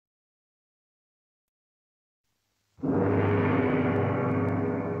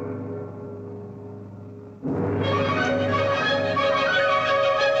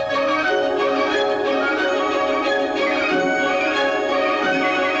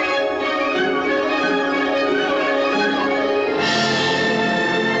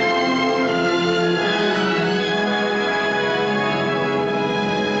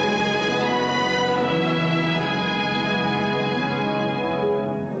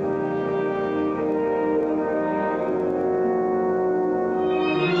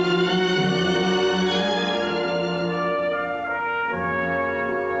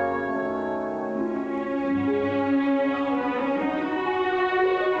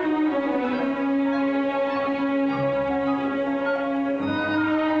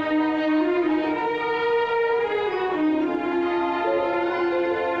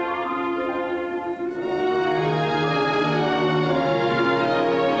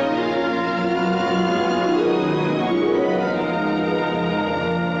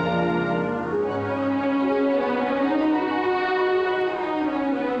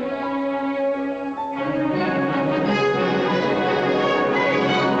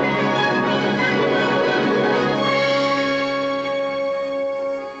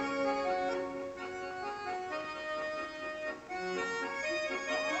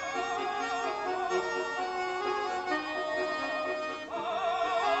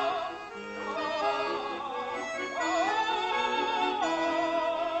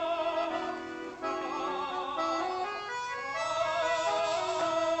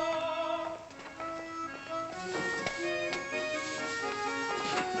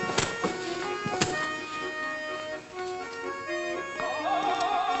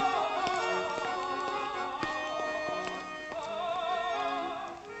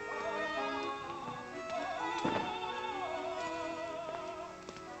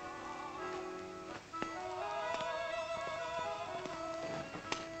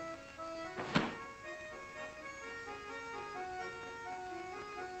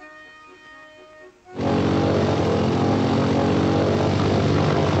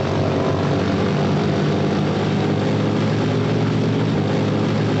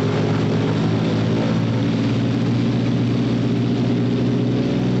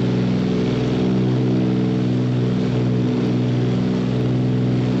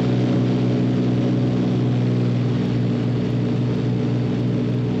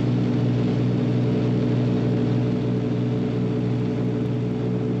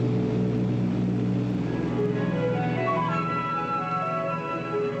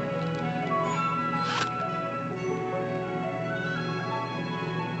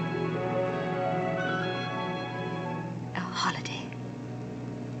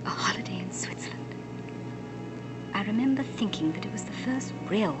remember thinking that it was the first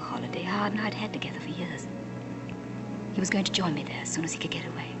real holiday Hard and I'd had together for years. He was going to join me there as soon as he could get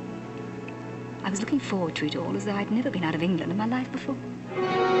away. I was looking forward to it all as though I'd never been out of England in my life before.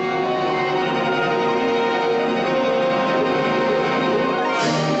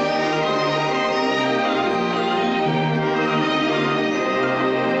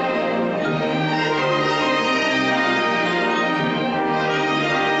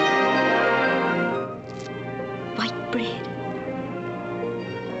 White bread.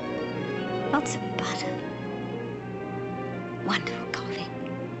 Lots of butter. Wonderful coffee.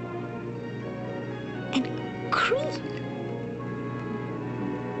 And cream.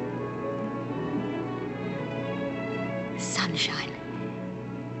 Sunshine.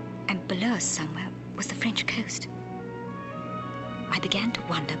 And below us somewhere was the French coast. I began to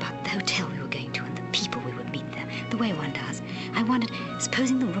wonder about the hotel we were going to and the people we would meet there, the way one does. I wondered,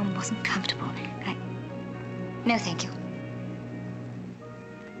 supposing the room wasn't comfortable, No, thank you.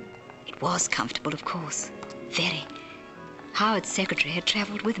 It was comfortable, of course. Very. Howard's secretary had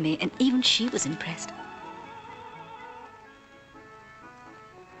traveled with me, and even she was impressed.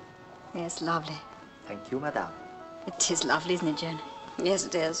 Yes, lovely. Thank you, madame. It is lovely, isn't it, Joan? Yes,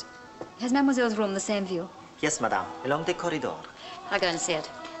 it is. Has Mademoiselle's room the same view? Yes, madame. Along the corridor. I'll go and see it.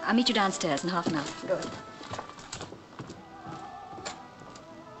 I'll meet you downstairs in half an hour. Good.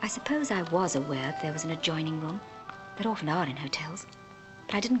 I suppose I was aware there was an adjoining room. There often are in hotels.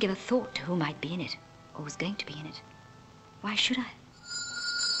 But I didn't give a thought to who might be in it, or was going to be in it. Why should I?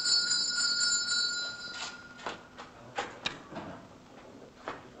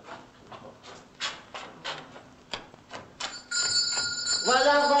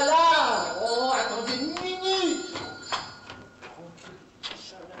 Voilà, voilà! Oh, attendez une minute!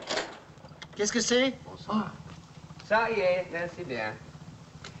 Qu'est-ce que c'est? Bonsoir. Ça y est, merci bien.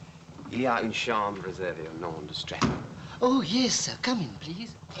 Il y a une chambre réservée au nom de Trevor. Oh, yes, sir. Come in,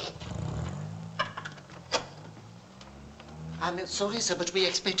 please. I'm sorry, sir, but we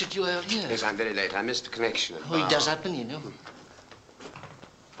expected you earlier. Yes, I'm very late. I missed the connection. Oh, it does happen, you know.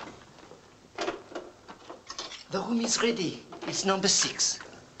 The room is ready. It's number 6.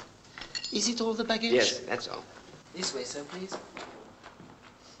 Is it all the baggage? Yes, that's all. This way, sir, please.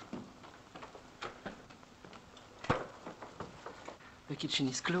 The kitchen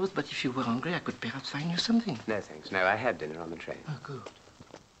is closed, but if you were hungry, I could perhaps find you something. No, thanks. No, I had dinner on the train. Oh, good.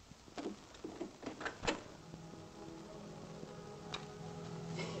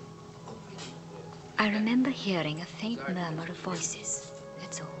 I remember hearing a faint murmur of voices,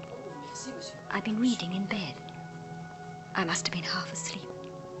 that's all. I'd been reading in bed. I must have been half asleep.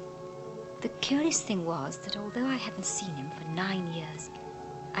 The curious thing was that although I hadn't seen him for 9 years,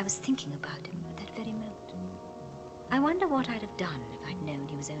 I was thinking about him at that very moment. I wonder what I'd have done if I'd known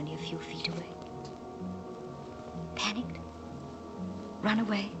he was only a few feet away. Panicked? Run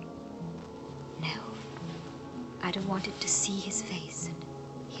away? No. I'd have wanted to see his face and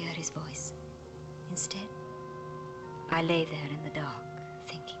hear his voice. Instead, I lay there in the dark,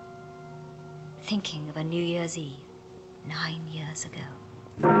 thinking of a New Year's Eve 9 years ago.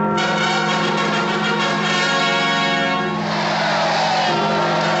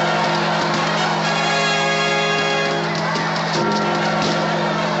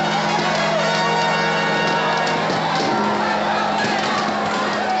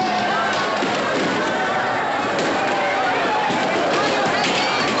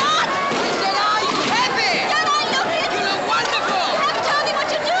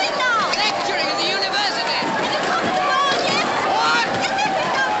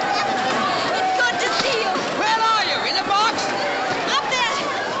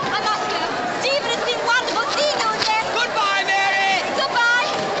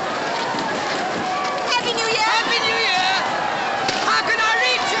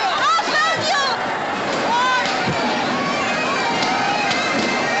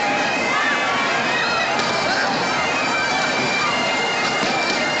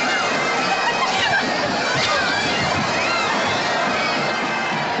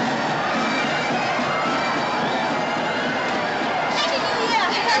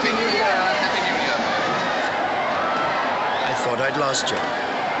 I'd lost you.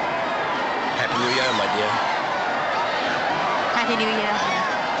 Happy New Year, my dear. Happy New Year.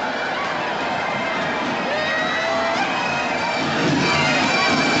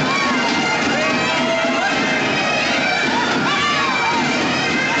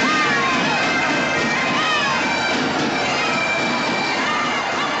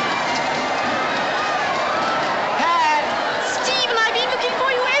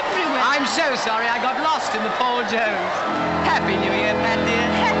 So sorry, I got lost in the Paul Jones. Happy New Year, Pat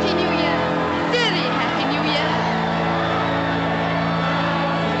dear. Happy New Year. Very happy New Year.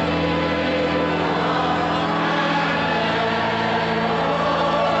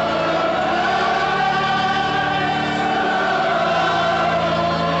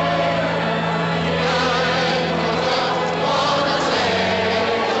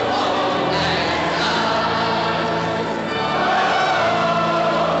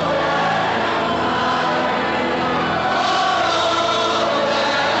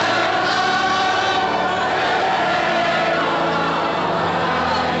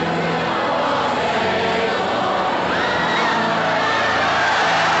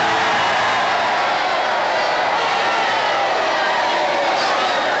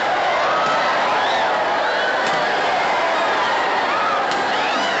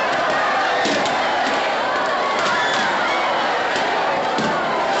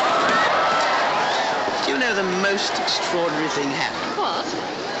 most extraordinary thing happened. What?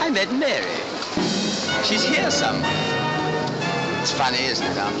 I met Mary. She's here somewhere. It's funny, isn't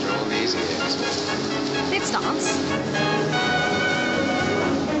it, after all these years? Let's dance.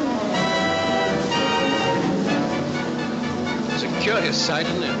 It's a curious sight,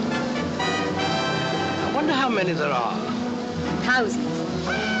 isn't it? I wonder how many there are. Thousands.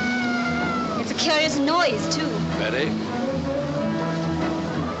 It's a curious noise, too. Very.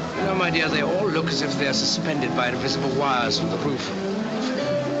 You know, my dear, they all look as if they're suspended by invisible wires from the roof.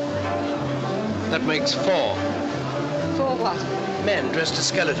 That makes 4. For what? Men dressed as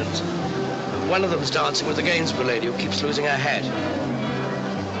skeletons. One of them's dancing with the Gainsborough lady who keeps losing her hat.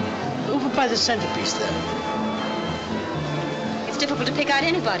 Over by the centerpiece there. It's difficult to pick out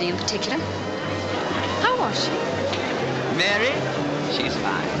anybody in particular. How was she? Mary? She's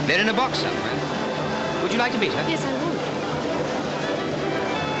fine. They're in a box somewhere. Would you like to meet her? Yes, I would.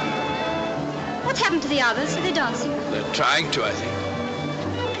 What's happened to the others? Are they dancing? They're trying to, I think.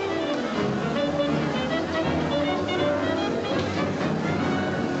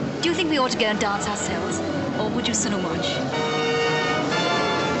 Do you think we ought to go and dance ourselves? Or would you so much?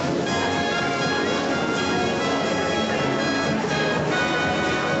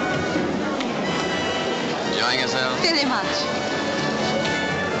 Enjoying yourself? Very much.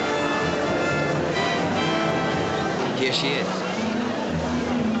 Here she is.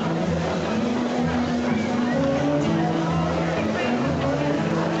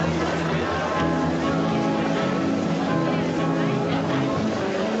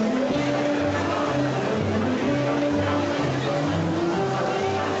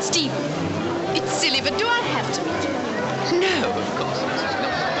 Steve, it's silly, but do I have to meet you? No, of course, Mrs.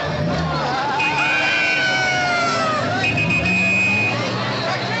 Milton.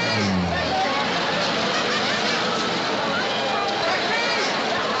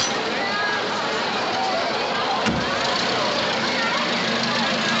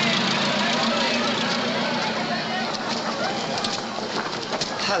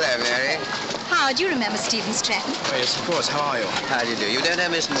 Hello, Mary. How do you remember Stephen Stratton? Oh, yes, of course. How are you? How do you do? You don't know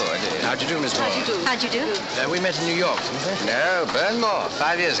Miss Moore, do you? How'd you do, Miss Moore? How'd you do? We met in New York, didn't we? No, Burnmore,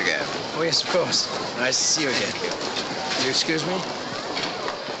 5 years ago. Oh, yes, of course. Nice to see you again. Will you excuse me?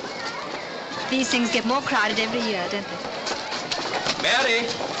 These things get more crowded every year, don't they? Mary!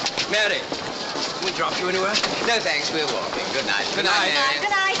 Mary! Can we drop you anywhere? No, thanks, we're walking. Good night. Good night. Mary.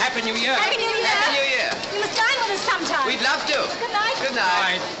 Good night. Happy New Year! Happy New Year. Happy New Year. You must dine with us sometime. We'd love to. Good night. Good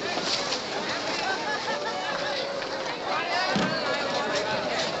night.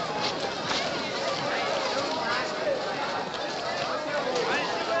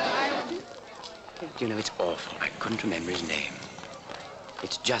 You know, it's awful. I couldn't remember his name.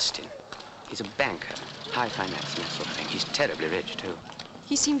 It's Justin. He's a banker. High finance and that sort of thing. He's terribly rich, too.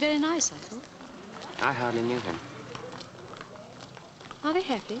 He seemed very nice, I thought. I hardly knew him. Are they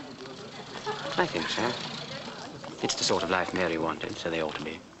happy? I think so. It's the sort of life Mary wanted, so they ought to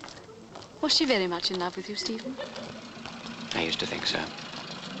be. Was she very much in love with you, Stephen? I used to think so.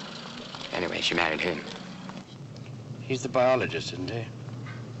 Anyway, she married him. He's the biologist, isn't he?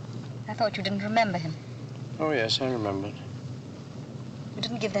 I thought you didn't remember him. Oh, yes, I remembered. You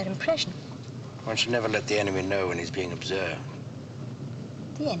didn't give that impression. One should never let the enemy know when he's being observed.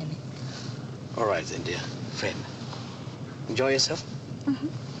 The enemy. All right, then, dear. Friend. Enjoy yourself?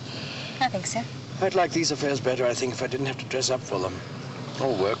 I think so. I'd like these affairs better, I think, if I didn't have to dress up for them.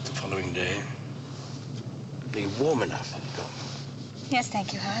 Or work the following day. Be warm enough. Yes,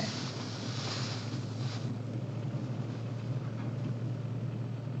 thank you, Howard.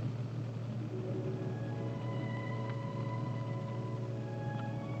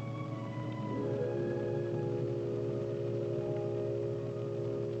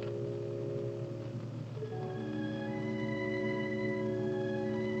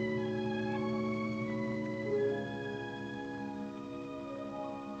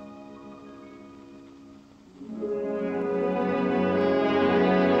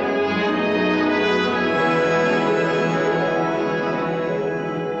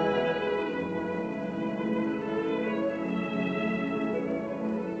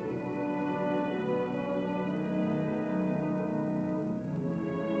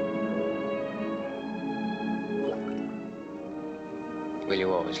 Will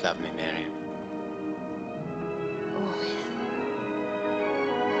you always love me, Mary? Always.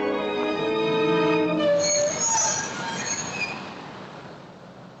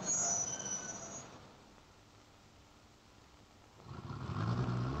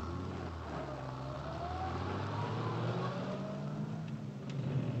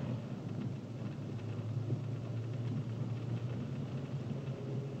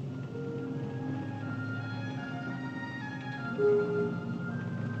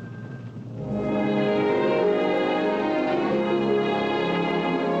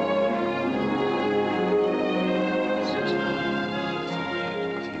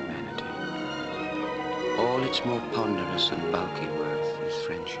 its more ponderous and bulky worth is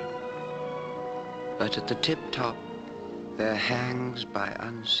friendship. But at the tip-top, there hangs by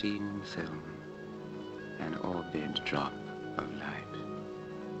unseen film an orbed drop of light.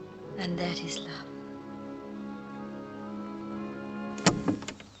 And that is love.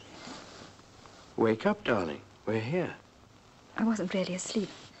 Wake up, darling. We're here. I wasn't really asleep.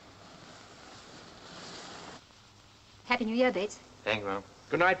 Happy New Year, Bates. Thank you, ma'am.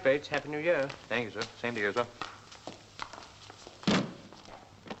 Good night, Bates. Happy New Year. Thank you, sir. Same to you, sir.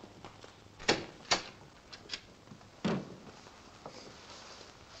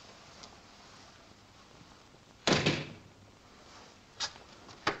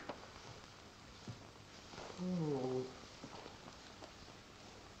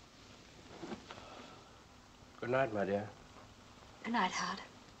 Good night, my dear. Good night, Todd.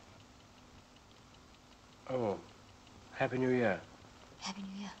 Oh, Happy New Year. Happy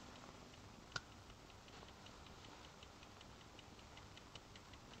New Year.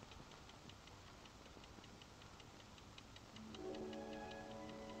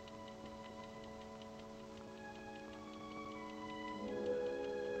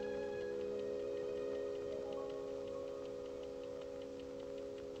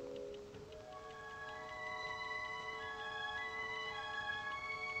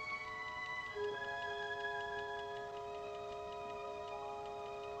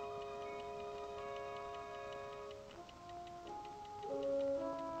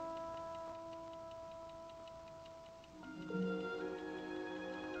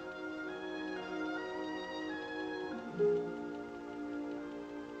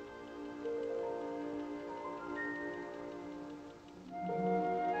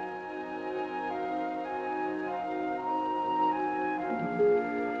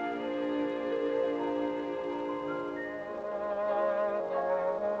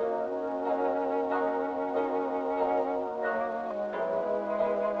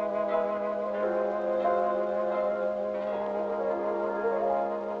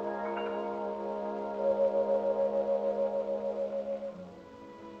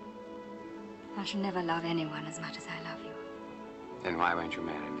 I shall never love anyone as much as I love you. Then why won't you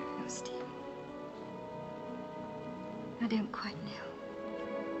marry me? Oh, Stephen. I don't quite know.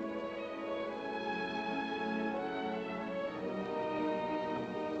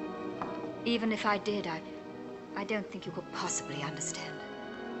 Even if I did, I don't think you could possibly understand.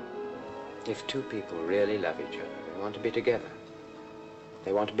 If two people really love each other, they want to be together.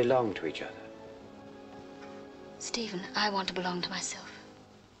 They want to belong to each other. Stephen, I want to belong to myself.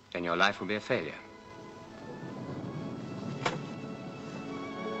 Then your life will be a failure.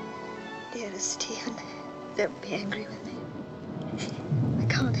 Dearest Stephen, don't be angry with me. I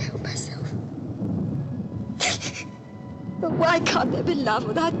can't help myself. But why can't there be love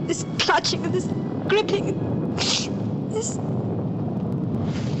without this clutching and this gripping? This...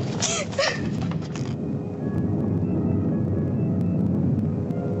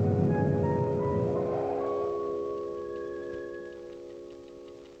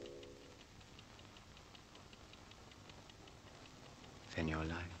 Then your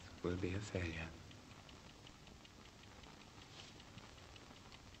life will be a failure.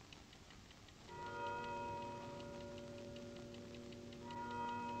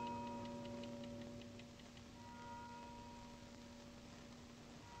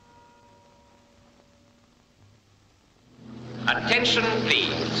 Attention,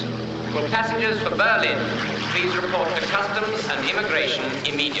 please. For passengers for Berlin, please report to Customs and Immigration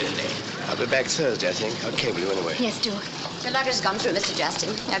immediately. I'll be back Thursday, I think. I'll cable you anyway. Yes, do. The luggage has gone through, Mr. Justin.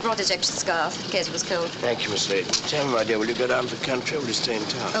 I brought his extra scarf in case it was cold. Thank you, Miss Layton. Tell me, my dear, will you go down to the country or will you stay in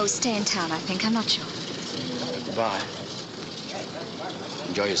town? Oh, stay in town, I think. I'm not sure. Goodbye.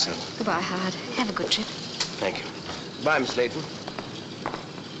 Enjoy yourself. Goodbye, Howard. Have a good trip. Thank you. Bye, Miss Layton.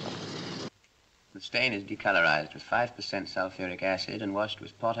 The stain is decolorized with 5% sulfuric acid and washed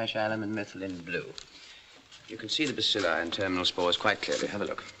with potash, alum, and methylene blue. You can see the bacilli and terminal spores quite clearly. Have a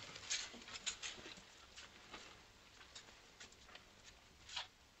look.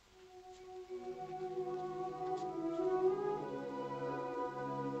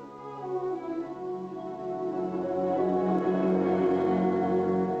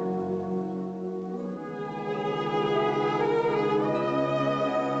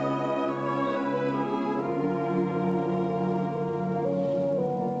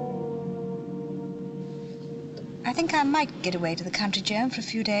 I think I might get away to the country, Joan, for a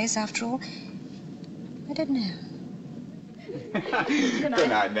few days after all. I don't know. Good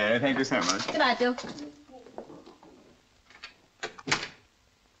night, Mary. Thank you so much. Good night, Bill.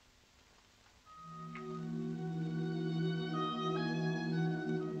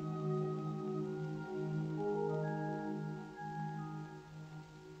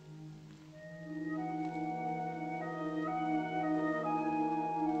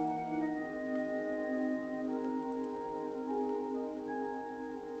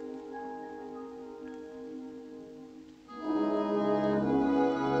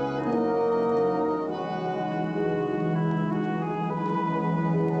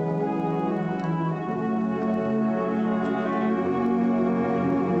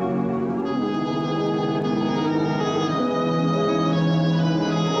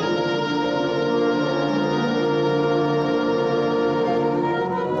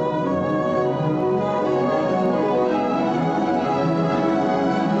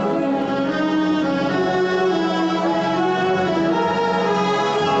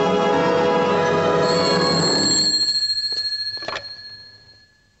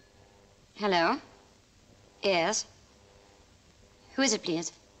 Hello? Yes? Who is it,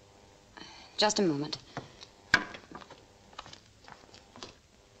 please? Just a moment.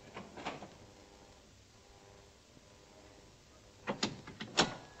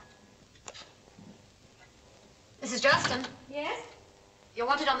 This is Justin. Yes? You're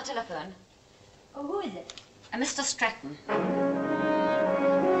wanted on the telephone. Oh, who is it? Mr. Stratton.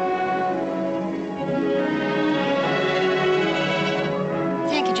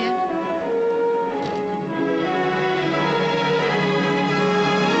 Thank you, Joan.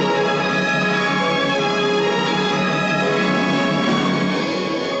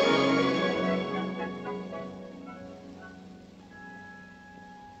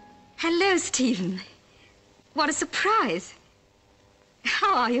 Hello, Stephen. What a surprise.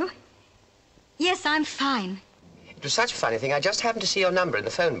 How are you? Yes, I'm fine. It was such a funny thing. I just happened to see your number in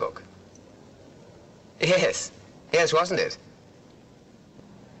the phone book. Yes. Yes, wasn't it?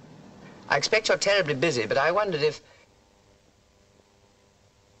 I expect you're terribly busy, but I wondered if...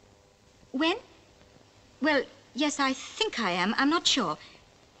 When? Well, yes, I think I am. I'm not sure.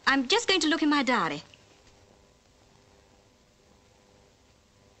 I'm just going to look in my diary.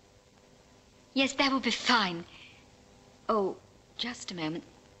 Yes, that will be fine. Oh, just a moment.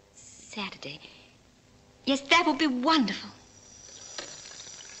 Saturday. Yes, that will be wonderful.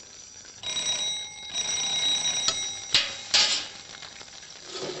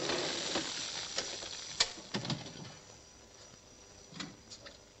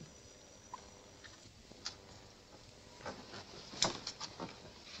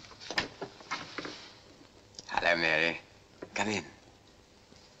 Hello, Mary. Come in.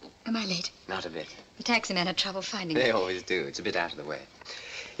 Am I late? Not a bit. The taxi man had trouble finding me. They always do. It's a bit out of the way.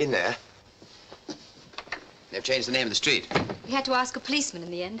 In there. They've changed the name of the street. We had to ask a policeman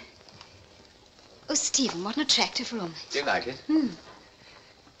in the end. Oh, Stephen, what an attractive room. Do you like it?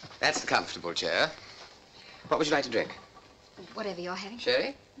 That's the comfortable chair. What would you like to drink? Whatever you're having.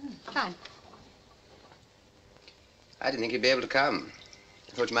 Sherry? Fine. I didn't think you'd be able to come.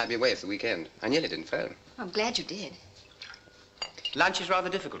 I thought you might be away for the weekend. I nearly didn't phone. I'm glad you did. Lunch is rather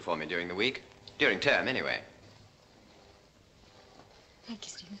difficult for me during the week. During term, anyway. Thank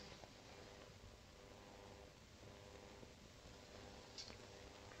you, Stephen.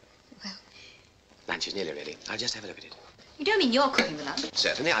 Well, Lunch is nearly ready. I'll just have a look at it. you don't mean you're cooking the lunch?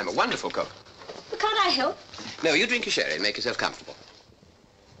 Certainly, I'm a wonderful cook. But can't I help? No, you drink your sherry and make yourself comfortable.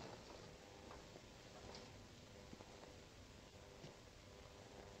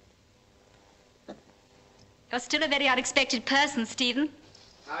 You're still a very unexpected person, Stephen.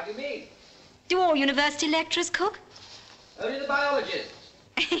 How do you mean? Do all university lecturers cook? Only the biologists.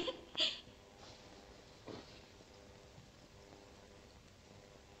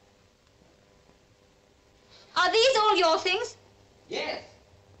 Are these all your things? Yes.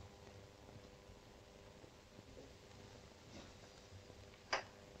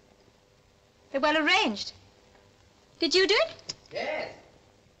 They're well arranged. Did you do it? Yes.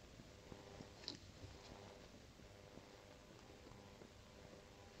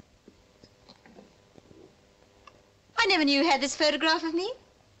 I never knew you had this photograph of me.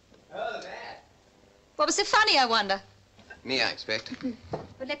 Oh, that. What was so funny, I wonder? Me, I expect.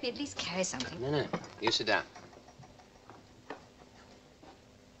 Well, let me at least carry something. No. You sit down.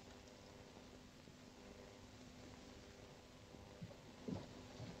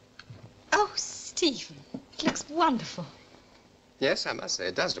 Oh, Stephen, it looks wonderful. Yes, I must say,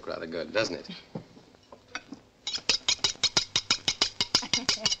 it does look rather good, doesn't it?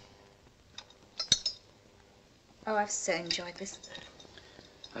 Oh, I've so enjoyed this.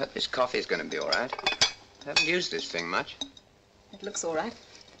 I hope this coffee's going to be all right. I haven't used this thing much. It looks all right.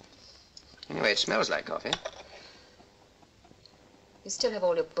 Anyway, it smells like coffee. You still have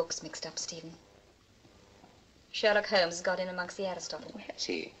all your books mixed up, Stephen. Sherlock Holmes has got in amongst the Aristotle. Oh, has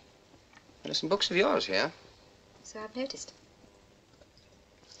he? There are some books of yours here. So I've noticed.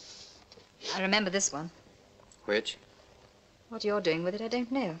 I remember this one. Which? What you're doing with it, I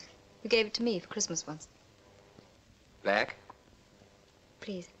don't know. You gave it to me for Christmas once. Black?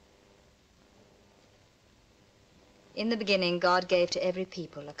 Please. In the beginning, God gave to every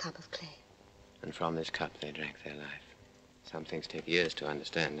people a cup of clay. And from this cup they drank their life. Some things take years to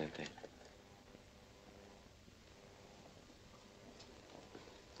understand, don't they?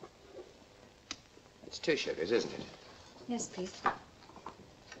 It's 2 sugars, isn't it? Yes, please.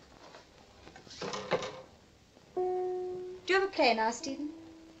 Do you ever play now, Stephen?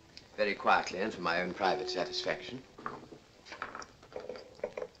 Very quietly and for my own private satisfaction.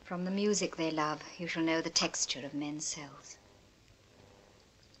 From the music they love, you shall know the texture of men's souls.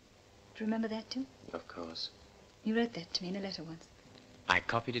 Do you remember that, too? Of course. You wrote that to me in a letter once. I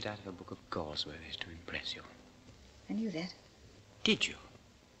copied it out of a book of Galsworthy's to impress you. I knew that. Did you?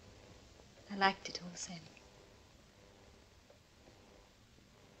 I liked it all the same.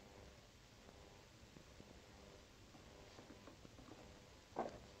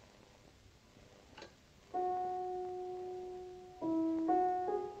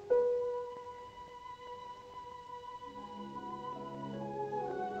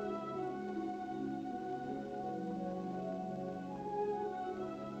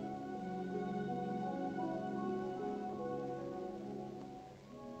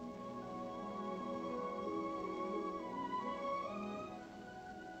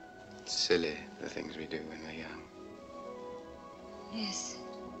 Silly, the things we do when we're young. Yes.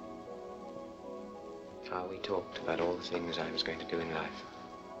 How we talked about all the things I was going to do in life.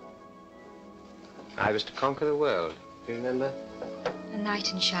 I was to conquer the world. Do you remember? A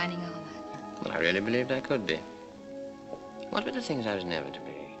knight in shining armor. Well, I really believed I could be. What were the things I was never to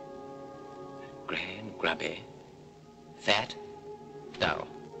be? Grey and grubby, fat, dull.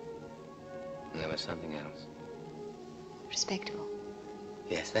 And there was something else. Respectable.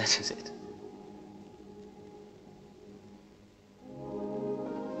 Yes, that is it.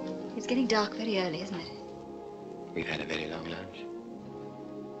 It's getting dark very early, isn't it? We've had a very long lunch.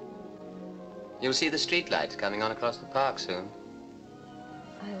 You'll see the streetlights coming on across the park soon.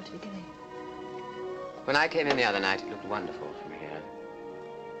 I ought to be going. When I came in the other night, it looked wonderful from here.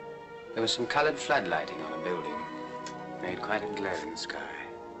 There was some colored floodlighting on a building. Made quite a glow in the sky.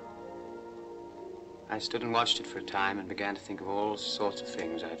 I stood and watched it for a time and began to think of all sorts of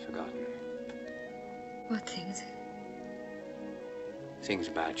things I'd forgotten. What things? Things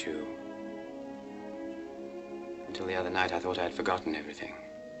about you. Until the other night, I thought I'd forgotten everything.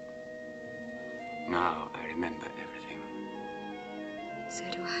 Now I remember everything. So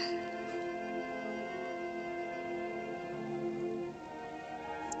do I.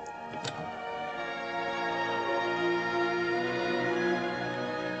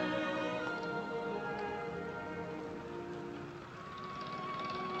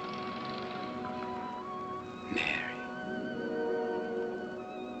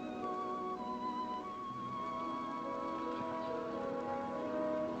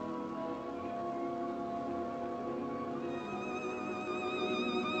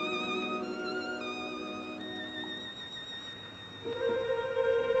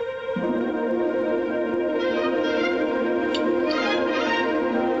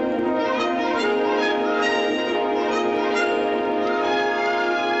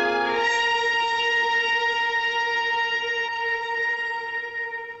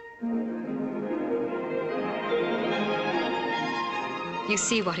 You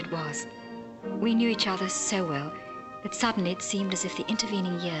see what it was. We knew each other so well that suddenly it seemed as if the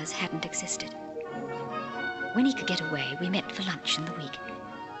intervening years hadn't existed. When he could get away, we met for lunch in the week.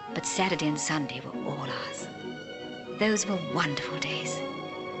 But Saturday and Sunday were all ours. Those were wonderful days.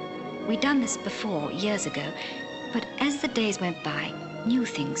 We'd done this before, years ago, but as the days went by, new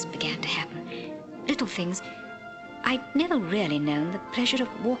things began to happen. Little things. I'd never really known the pleasure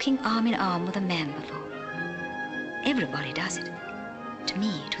of walking arm in arm with a man before. Everybody does it. To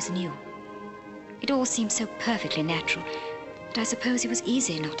me, it was new. It all seemed so perfectly natural that I suppose it was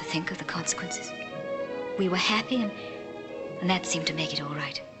easy not to think of the consequences. We were happy, and that seemed to make it all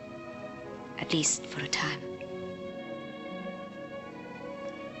right. At least for a time.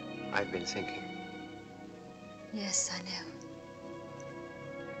 I've been thinking. Yes, I know.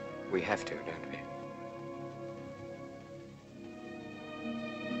 We have to, don't we?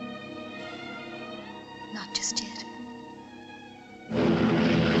 Not just yet.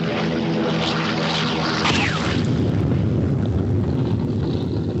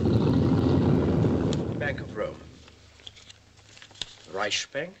 Bank of Rome.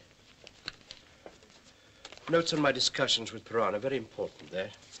 Reichsbank. Notes on my discussions with Perron are very important there.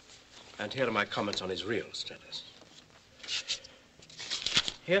 And here are my comments on his real status.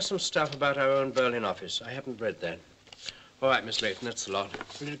 Here's some stuff about our own Berlin office. I haven't read that. All right, Miss Layton, that's the lot.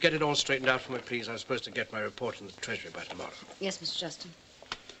 Will you get it all straightened out for me, please? I'm supposed to get my report in the Treasury by tomorrow. Yes, Mr. Justin.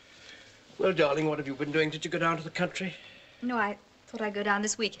 Well, darling, what have you been doing? Did you go down to the country? No, I thought I'd go down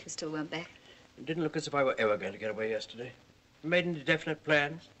this week if you still weren't back. It didn't look as if I were ever going to get away yesterday. You made any definite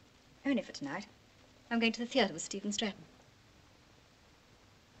plans? Only for tonight. I'm going to the theater with Stephen Stratton.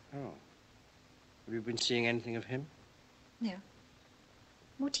 Oh. Have you been seeing anything of him? No.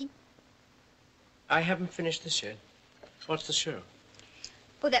 More tea? I haven't finished this yet. What's the show?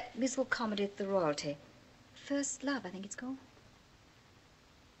 Oh, that musical comedy at the Royalty. First Love, I think it's called.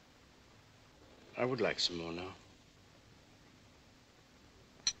 I would like some more now.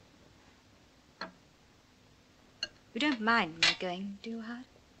 You don't mind me going, do you, Howard?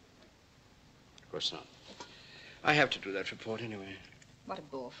 Of course not. I have to do that report anyway. What a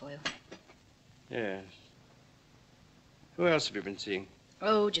bore for you. Yes. Who else have you been seeing?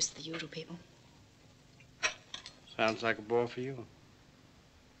 Oh, just the usual people. Sounds like a bore for you.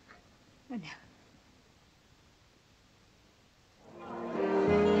 Oh, no.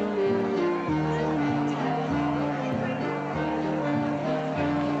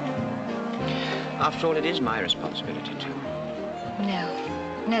 After all, it is my responsibility, too.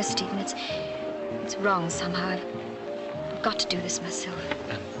 No. No, Stephen, it's wrong somehow. I've got to do this myself.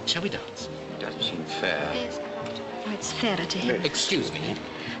 Shall we dance? It doesn't seem fair. Yes. Oh, it's fairer to him. Excuse me.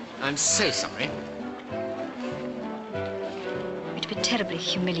 I'm so sorry. It'd be terribly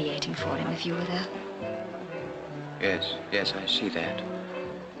humiliating for him if you were there. Yes, I see that.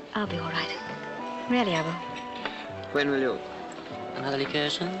 I'll be all right. Really, I will. When will you? Another liqueur,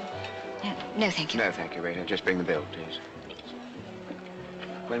 No, thank you. No, thank you, waiter. Just bring the bill, please.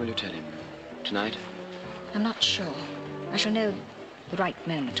 When will you tell him? Tonight? I'm not sure. I shall know the right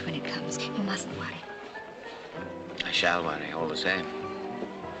moment when it comes. You mustn't worry. I shall worry, all the same.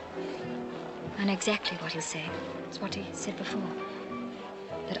 I know exactly what he'll say. It's what he said before.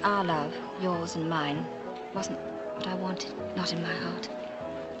 That our love, yours and mine, wasn't what I wanted, not in my heart.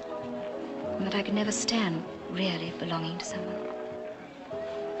 And that I could never stand really belonging to someone.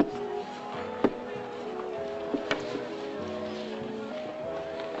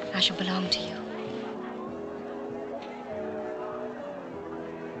 I shall belong to you.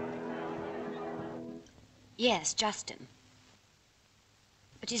 Yes, Justin.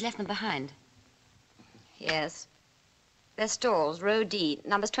 But he's left them behind. Yes. They're stalls, row D,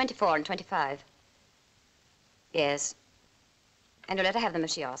 numbers 24 and 25. Yes. And you'll let her have them if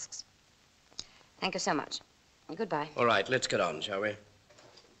she asks. Thank you so much. Goodbye. All right, let's get on, shall we?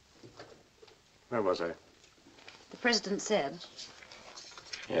 Where was I? The president said.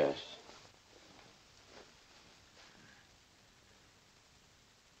 Yes.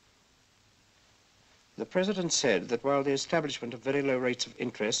 The president said that while the establishment of very low rates of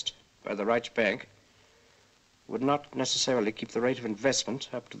interest by the Reichsbank would not necessarily keep the rate of investment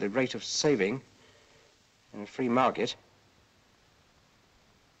up to the rate of saving in a free market,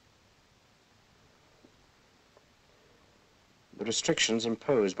 the restrictions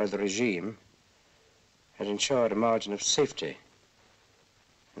imposed by the regime had ensured a margin of safety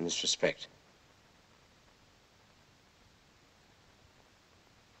in this respect.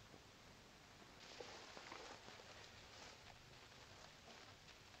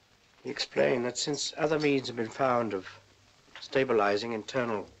 He explained that since other means have been found of stabilizing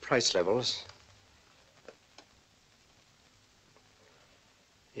internal price levels,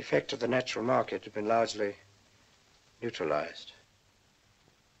 the effect of the natural market had been largely neutralized.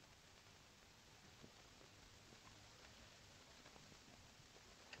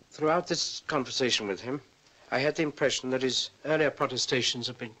 Throughout this conversation with him, I had the impression that his earlier protestations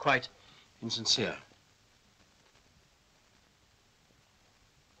have been quite insincere.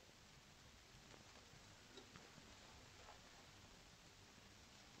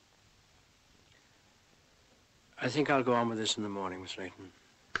 I think I'll go on with this in the morning, Miss Layton.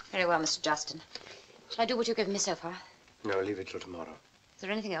 Very well, Mr. Justin. Shall I do what you've given me so far? No, leave it till tomorrow. Is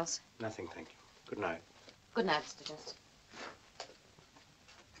there anything else? Nothing, thank you. Good night. Good night, Mr. Justin.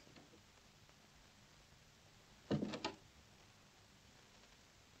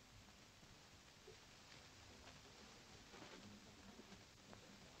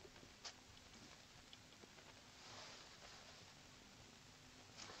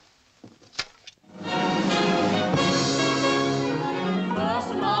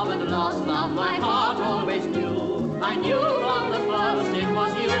 My heart always knew. I knew from the first it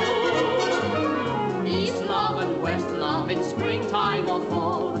was you. East love and west love in springtime or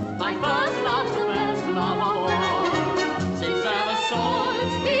fall. My first love's the best love of all. Since ever saw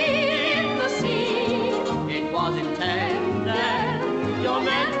it in the sea, it was intended. You're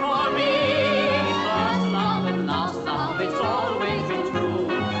meant for me. First love and last love, it's always been true.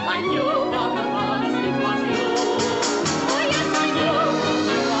 I knew from the first it was you. Oh yes, I knew.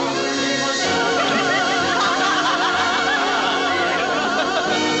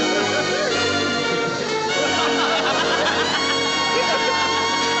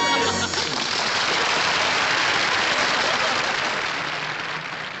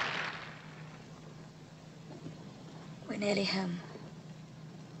 Nearly home.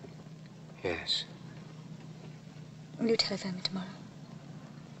 Yes. Will you telephone me tomorrow?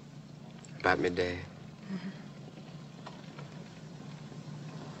 About midday. Mm-hmm.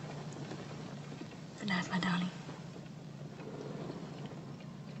 Good night, my darling.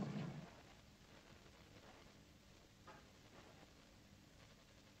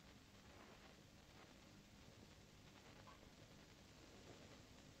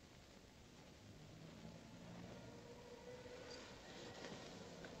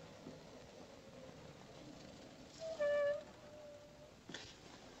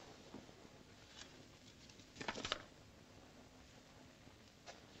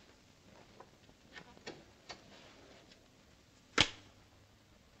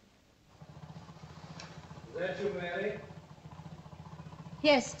 That you, Mary?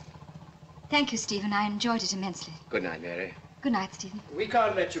 Yes. Thank you, Stephen. I enjoyed it immensely. Good night, Mary. Good night, Stephen. We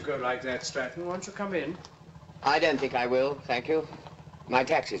can't let you go like that, Stratton. Won't you come in? I don't think I will, thank you. My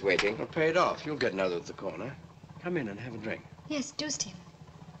taxi's waiting. Well, pay it off. You'll get another at the corner. Come in and have a drink. Yes, do, Stephen.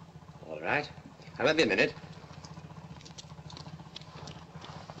 All right. I won't be a minute.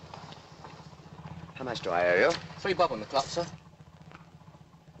 How much do I owe you? £3 on the clock, sir.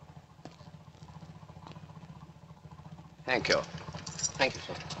 Thank you. Thank you,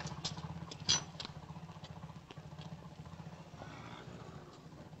 sir.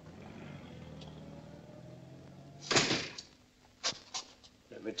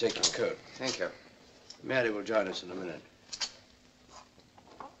 Let me take your coat. Thank you. Mary will join us in a minute.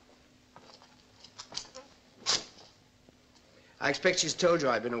 I expect she's told you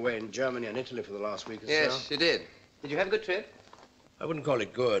I've been away in Germany and Italy for the last week or so. Yes, you did. Did you have a good trip? I wouldn't call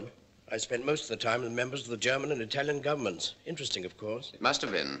it good. I spent most of the time with members of the German and Italian governments. Interesting, of course. It must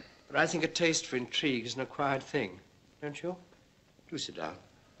have been. But I think a taste for intrigue is an acquired thing. Don't you? Do sit down.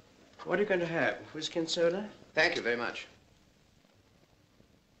 What are you going to have? Whiskey and soda? Thank you very much.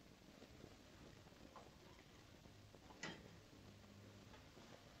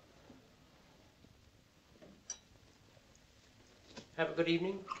 Have a good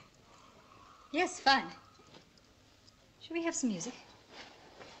evening. Yes, fine. Shall we have some music?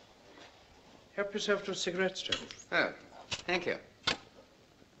 Help yourself to a cigarette, Trevor. Oh, thank you.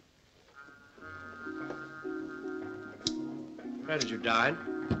 Where did you dine?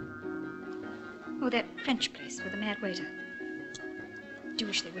 Oh, that French place with the mad waiter. Do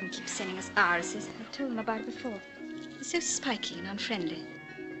wish they wouldn't keep sending us irises. I've told them about it before. They're so spiky and unfriendly.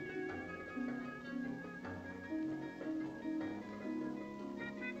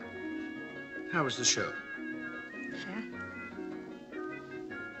 How was the show? Fair.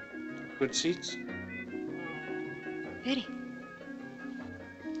 Good seats? Very.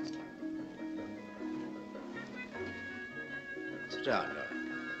 Sit down,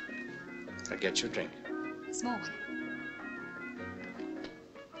 now. I'll get you a drink. A small one.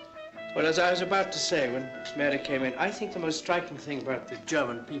 Well, as I was about to say when Mary came in, I think the most striking thing about the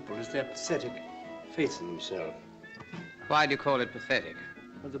German people is their pathetic faith in themselves. Why do you call it pathetic?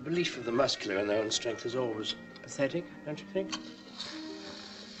 Well, the belief of the muscular in their own strength is always pathetic, don't you think?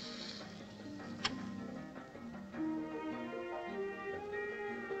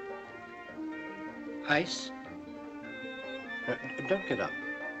 Ice? Don't get up.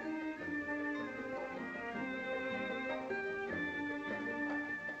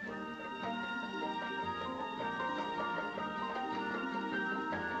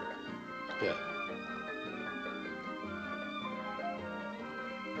 Here.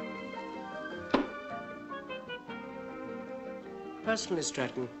 Personally,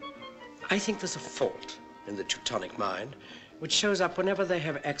 Stratton, I think there's a fault in the Teutonic mind which shows up whenever they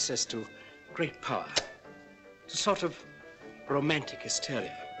have access to great power. It's a sort of romantic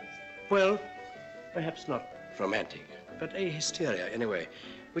hysteria. Well, perhaps not romantic, but a hysteria anyway,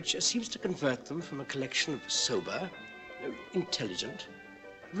 which seems to convert them from a collection of sober, intelligent,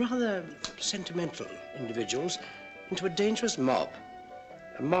 rather sentimental individuals into a dangerous mob.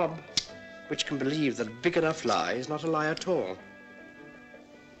 A mob which can believe that a big enough lie is not a lie at all,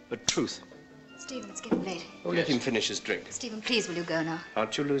 but truth. Stephen, it's getting late. Oh, let him finish his drink. Stephen, please, will you go now?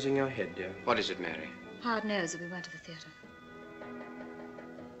 Aren't you losing your head, dear? What is it, Mary? Howard knows that we went to the theater.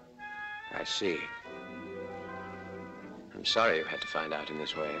 I see. I'm sorry you had to find out in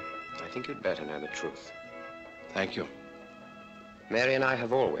this way. I think you'd better know the truth. Thank you. Mary and I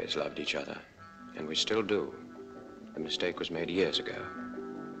have always loved each other, and we still do. The mistake was made years ago.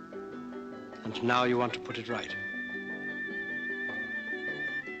 And now you want to put it right.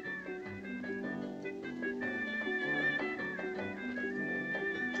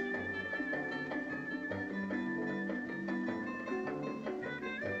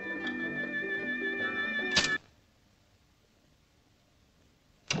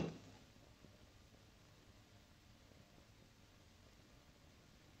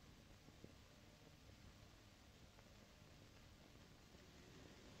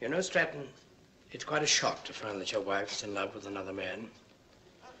 You know, Stratton, it's quite a shock to find that your wife's in love with another man.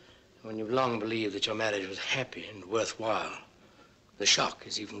 When you've long believed that your marriage was happy and worthwhile, the shock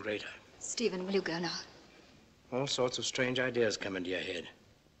is even greater. Stephen, will you go now? All sorts of strange ideas come into your head.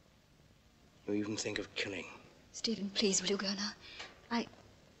 You even think of killing. Stephen, please, will you go now? I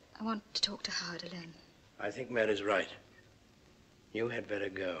want to talk to Howard alone. I think Mary's right. You had better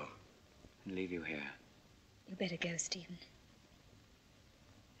go. And leave you here. You better go, Stephen.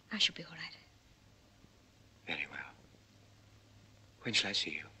 I shall be all right. Very well. When shall I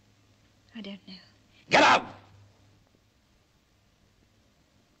see you? I don't know. Get out!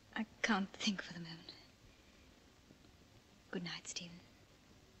 I can't think for the moment. Good night, Stephen.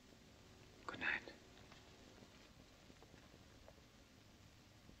 Good night.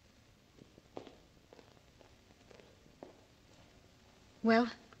 Well?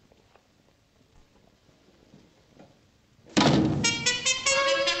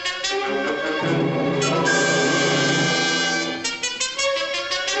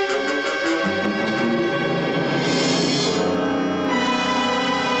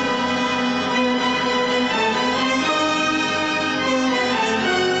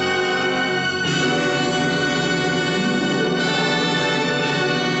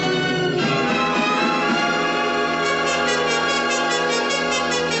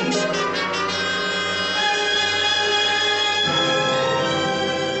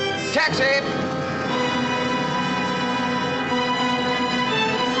 Taxi!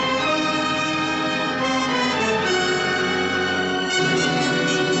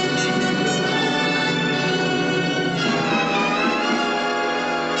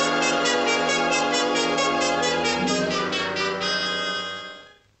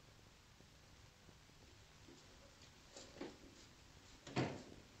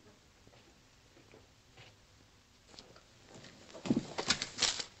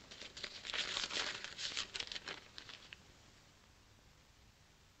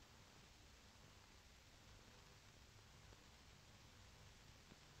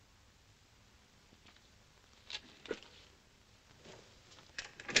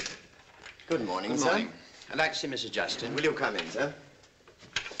 Good morning, Good sir. morning. I'd like to see Mrs. Justin. Will you come in, sir?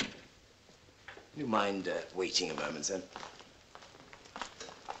 Do you mind waiting a moment, sir?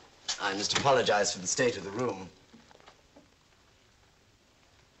 I must apologize for the state of the room.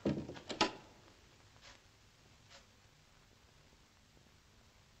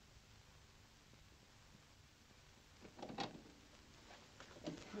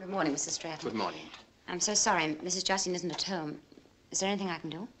 Good morning, Mrs. Stratton. Good morning. I'm so sorry. Mrs. Justin isn't at home. Is there anything I can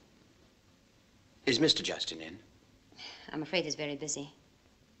do? Is Mr. Justin in? I'm afraid he's very busy.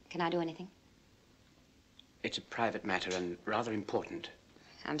 Can I do anything? It's a private matter and rather important.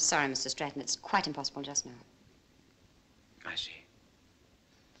 I'm sorry, Mr. Stratton. It's quite impossible just now. I see.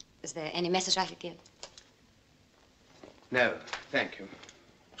 Is there any message I could give? No, thank you.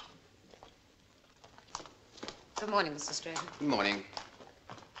 Good morning, Mr. Stratton. Good morning.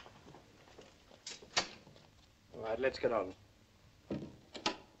 All right, let's get on.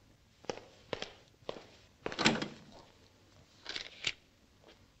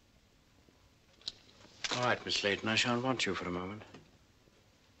 All right, Miss Layton, I shan't want you for a moment.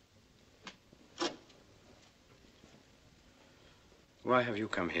 Why have you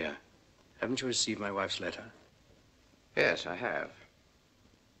come here? Haven't you received my wife's letter? Yes, I have.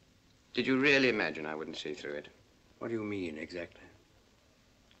 Did you really imagine I wouldn't see through it? What do you mean, exactly?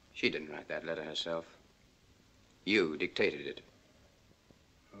 She didn't write that letter herself. You dictated it.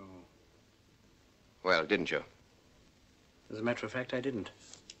 Oh. Well, didn't you? As a matter of fact, I didn't.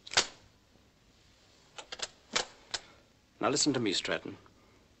 Now listen to me, Stratton.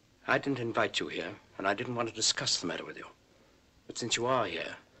 I didn't invite you here, and I didn't want to discuss the matter with you. But since you are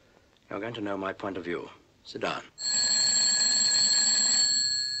here, you're going to know my point of view. Sit down.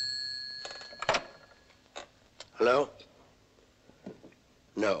 Hello?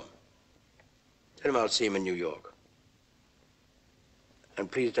 No. Tell him I'll see him in New York. And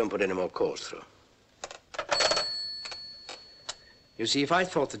please don't put any more calls through. You see, if I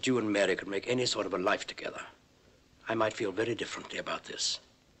thought that you and Mary could make any sort of a life together, I might feel very differently about this.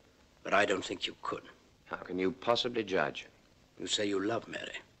 But I don't think you could. How can you possibly judge? You say you love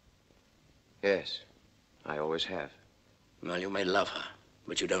Mary. Yes, I always have. Well, you may love her,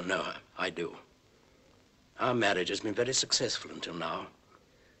 but you don't know her. I do. Our marriage has been very successful until now.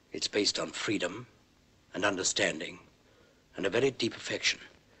 It's based on freedom and understanding and a very deep affection.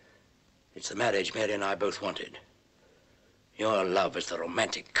 It's the marriage Mary and I both wanted. Your love is the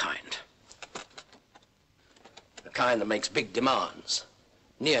romantic kind. The kind that makes big demands.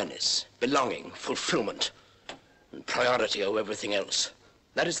 Nearness, belonging, fulfillment, and priority over everything else.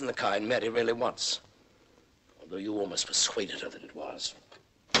 That isn't the kind Mary really wants. Although you almost persuaded her that it was.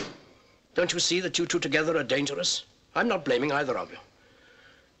 Don't you see that you two together are dangerous? I'm not blaming either of you.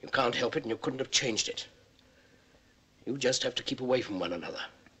 You can't help it and you couldn't have changed it. You just have to keep away from one another.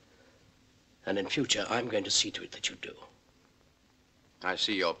 And in future, I'm going to see to it that you do. I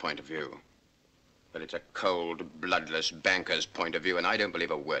see your point of view. But it's a cold, bloodless banker's point of view, and I don't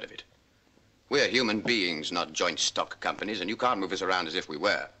believe a word of it. We're human beings, not joint stock companies, and you can't move us around as if we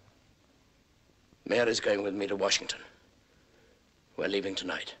were. Mary's going with me to Washington. We're leaving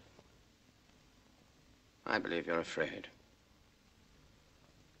tonight. I believe you're afraid.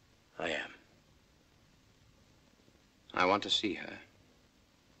 I am. I want to see her.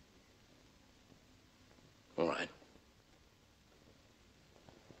 All right.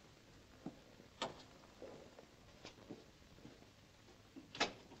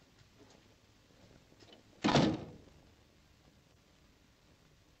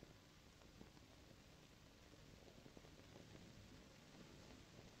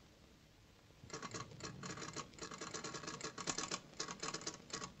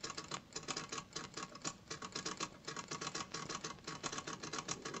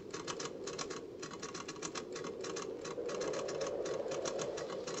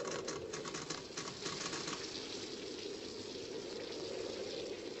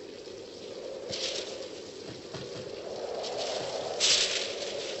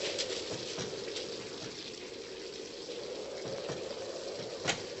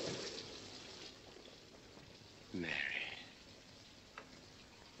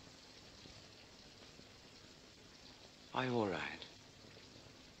 Are you all right?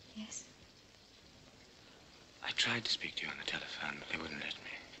 Yes. I tried to speak to you on the telephone, but they wouldn't let me.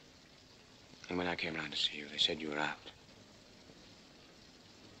 And when I came round to see you, they said you were out.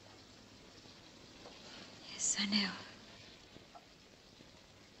 Yes, I know.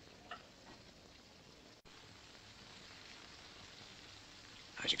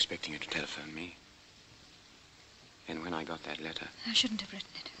 I was expecting you to telephone me. And when I got that letter... I shouldn't have written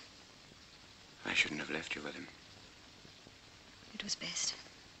it. I shouldn't have left you with him. It was best.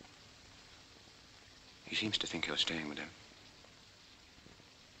 He seems to think you're staying with him.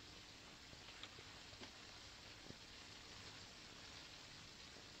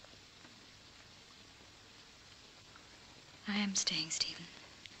 I am staying, Stephen.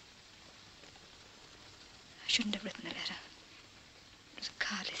 I shouldn't have written the letter. It was a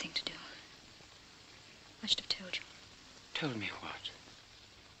cowardly thing to do. I should have told you. Told me what?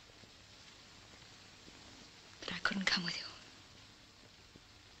 That I couldn't come with you.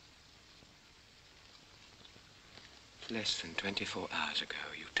 Less than 24 hours ago,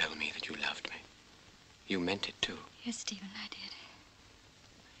 you told me that you loved me. You meant it, too. Yes, Stephen, I did.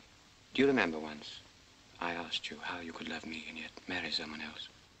 Do you remember once I asked you how you could love me and yet marry someone else?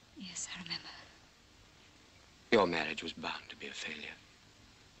 Yes, I remember. Your marriage was bound to be a failure.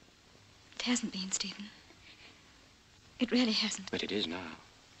 It hasn't been, Stephen. It really hasn't. But it is now.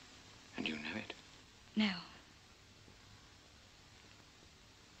 And you know it. No.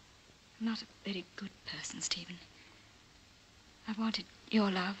 I'm not a very good person, Stephen. I wanted your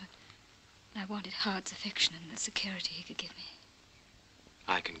love, and I wanted Hard's affection and the security he could give me.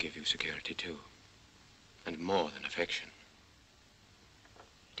 I can give you security, too. And more than affection.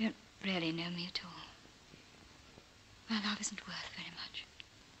 You don't really know me at all. My love isn't worth very much.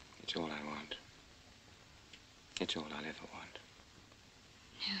 It's all I want. It's all I'll ever want.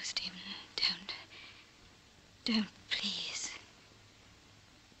 No, Stephen, don't. Don't, please.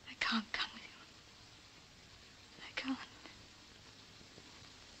 I can't come with you. I can't.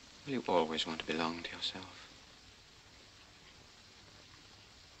 Well, you always want to belong to yourself.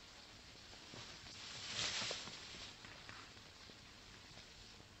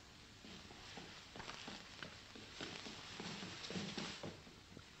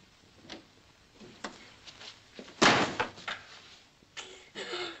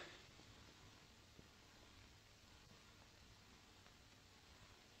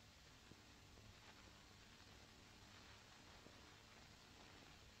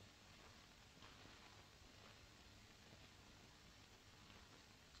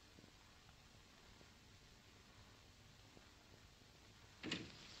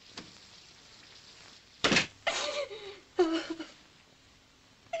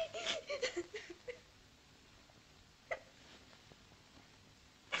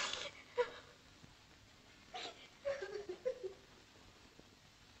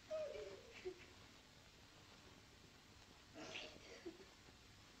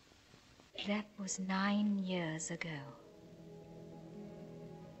 That was 9 years ago.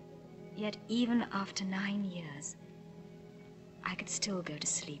 Yet even after 9 years, I could still go to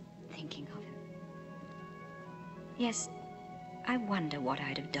sleep thinking of him. Yes, I wonder what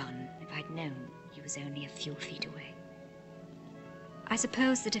I'd have done if I'd known he was only a few feet away. I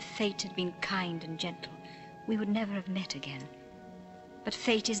suppose that if fate had been kind and gentle, we would never have met again. But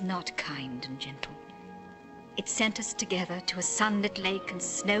fate is not kind and gentle. It sent us together to a sunlit lake and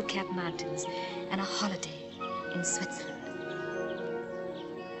snow-capped mountains and a holiday in Switzerland.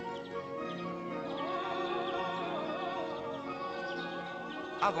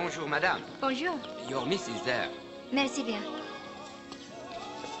 Ah, bonjour, madame. Bonjour. Your miss is there. Merci bien.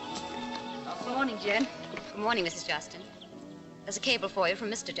 morning, Jen. Good morning, Mrs. Justin. There's a cable for you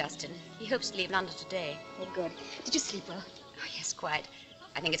from Mr. Justin. He hopes to leave London today. Oh, good. Did you sleep well? Oh, yes, quite.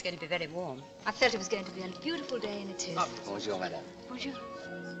 I think it's going to be very warm. I felt it was going to be a beautiful day, and it is. Bonjour, madame. Bonjour.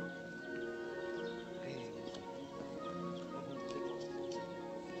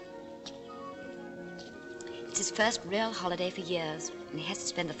 It's his first real holiday for years, and he has to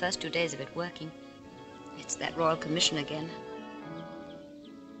spend the first 2 days of it working. It's that Royal Commission again.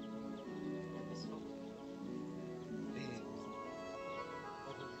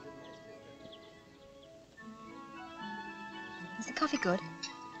 Is the coffee good?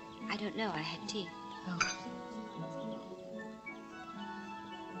 I don't know. I had tea. Oh.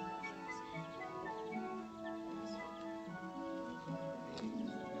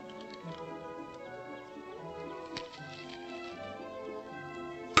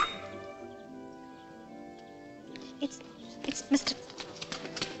 It's Mr.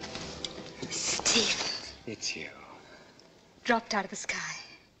 Steve. It's you. Dropped out of the sky.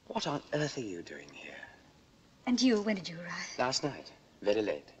 What on earth are you doing here? And you, when did you arrive? Last night. Very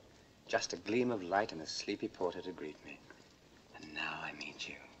late. Just a gleam of light and a sleepy porter to greet me. And now I meet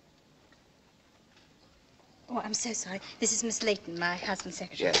you. Oh, I'm so sorry. This is Miss Layton, my husband's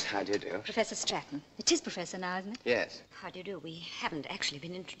secretary. Yes, how do you do? Professor Stratton. It is Professor now, isn't it? Yes. How do you do? We haven't actually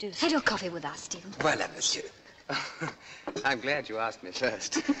been introduced. Have your coffee with us, Stephen. Voilà, monsieur. I'm glad you asked me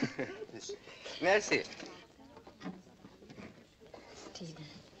first. Merci. Stephen.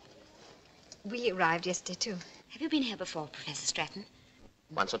 We arrived yesterday, too. Have you been here before, Professor Stratton?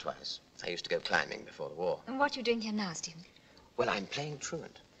 Once or twice. I used to go climbing before the war. And what are you doing here now, Stephen? Well, I'm playing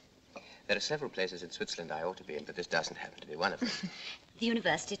truant. There are several places in Switzerland I ought to be in, but this doesn't happen to be one of them. The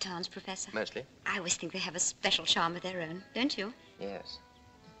university towns, Professor? Mostly. I always think they have a special charm of their own, don't you? Yes.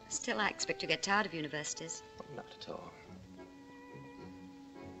 Still, I expect to get tired of universities. Well, not at all.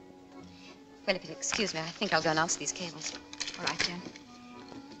 Well, if you'll excuse me, I think I'll go and answer these cables. All right, Jen.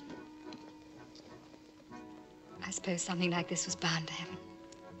 I suppose something like this was bound to happen.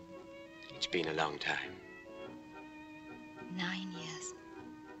 It's been a long time. 9 years.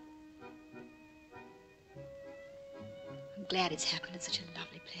 I'm glad it's happened in such a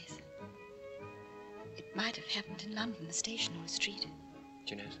lovely place. It might have happened in London, the station or a street.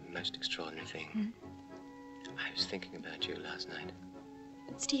 Do you know the most extraordinary thing? Hmm? I was thinking about you last night.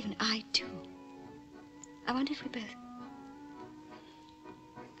 And Stephen, I too. I wonder if we both...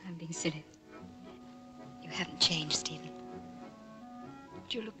 I'm being silly. You haven't changed, Stephen.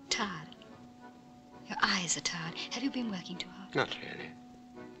 But you look tired. Your eyes are tired. Have you been working too hard? Not really.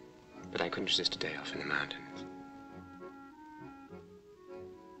 But I couldn't resist a day off in the mountains.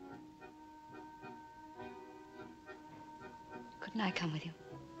 Couldn't I come with you?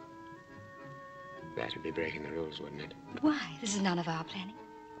 That would be breaking the rules, wouldn't it? But why? This is none of our planning.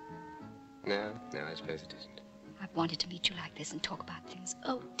 No, I suppose it isn't. I've wanted to meet you like this and talk about things.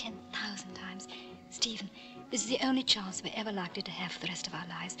 Oh, 10,000 times. Stephen, this is the only chance we're ever likely to have for the rest of our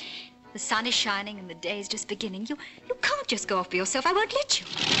lives. The sun is shining and the day's just beginning. You can't just go off by yourself. I won't let you.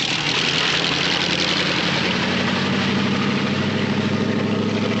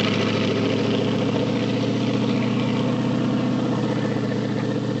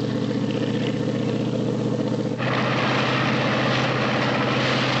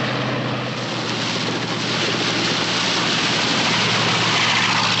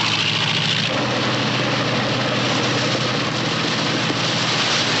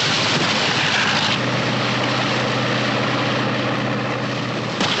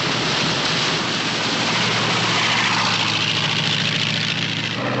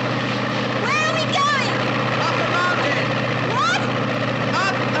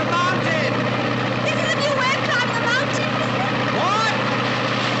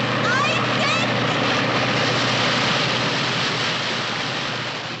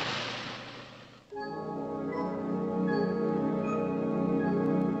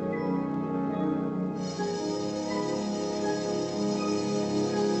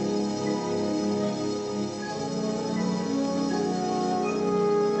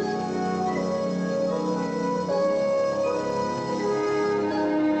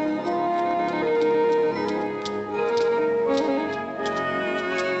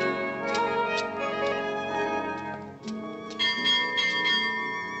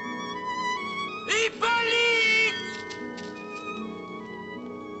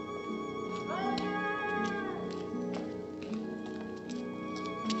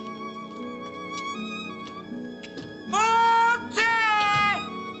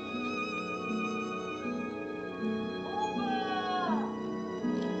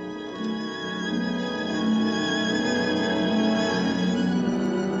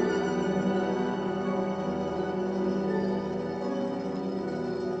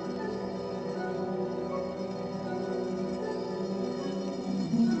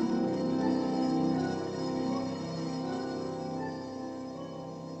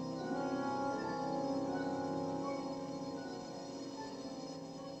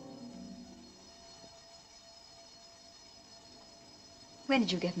 When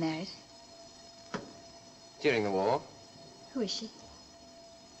did you get married? During the war. Who is she?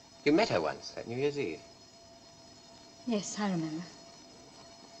 You met her once at New Year's Eve. Yes, I remember.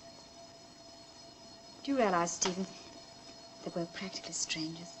 Do you realize, Stephen, that we're practically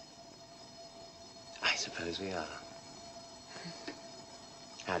strangers? I suppose we are.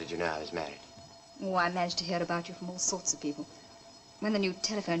 How did you know I was married? Oh, I managed to hear about you from all sorts of people. When the new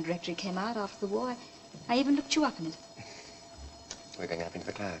telephone directory came out after the war, I even looked you up in it. We're going up into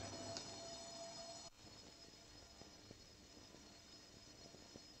the cloud.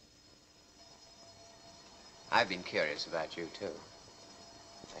 I've been curious about you, too.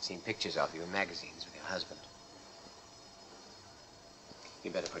 I've seen pictures of you in magazines with your husband.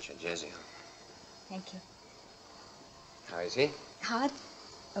 You better put your jersey on. Thank you. How is he? Hard?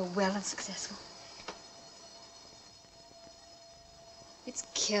 Oh, well and successful. It's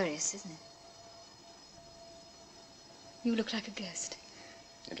curious, isn't it? You look like a ghost.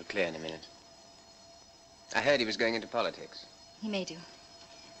 It'll clear in a minute. I heard he was going into politics. He may do.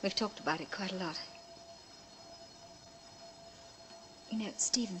 We've talked about it quite a lot. You know,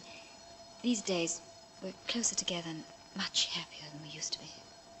 Stephen, these days we're closer together and much happier than we used to be.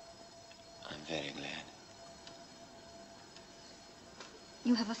 I'm very glad.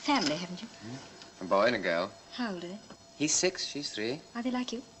 You have a family, haven't you? A boy and a girl. How old are they? He's 6, she's 3. Are they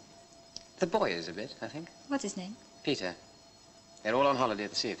like you? The boy is a bit, I think. What's his name? Peter. They're all on holiday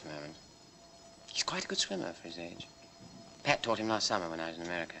at the sea at the moment. He's quite a good swimmer for his age. Pat taught him last summer when I was in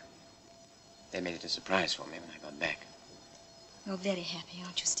America. They made it a surprise for me when I got back. You're very happy,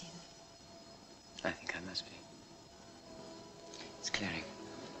 aren't you, Stephen? I think I must be. It's clearing.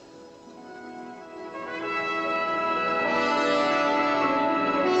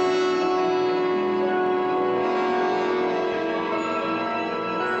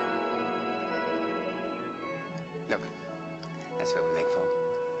 Look, that's what we make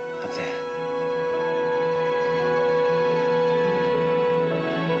for. Up there.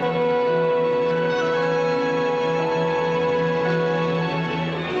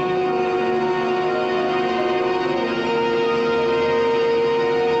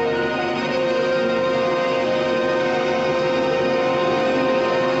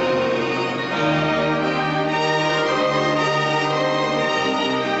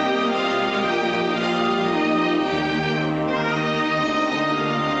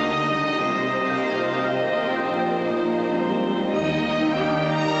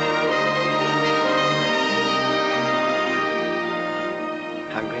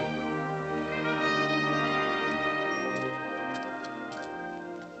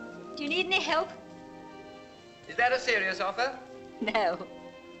 Do you need any help? Is that a serious offer? No.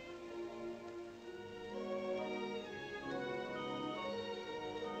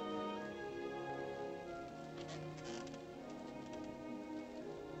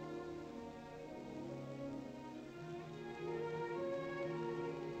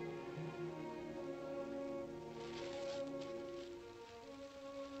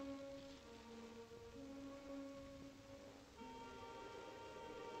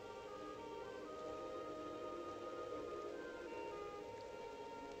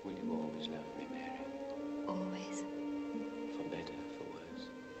 Will you always love me, Mary? Always. For better, for worse.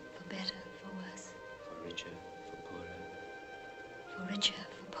 For better, for worse. For richer, for poorer. For richer,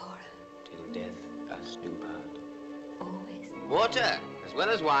 for poorer. Till death us do part. Always. Water, as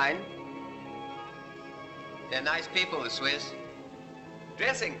well as wine. They're nice people, the Swiss.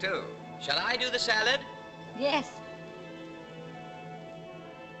 Dressing, too. Shall I do the salad? Yes.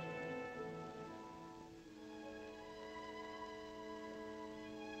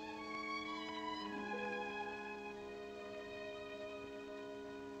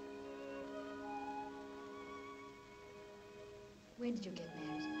 When did you get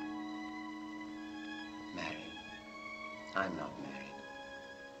married? Married? I'm not married.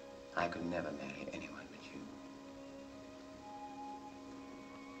 I could never marry anyone but you.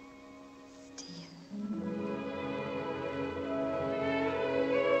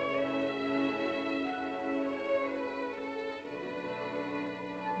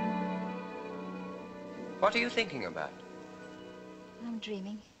 What are you thinking about? I'm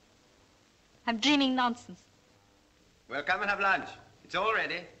dreaming. I'm dreaming nonsense. Well, come and have lunch. It's all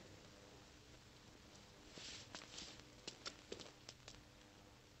ready.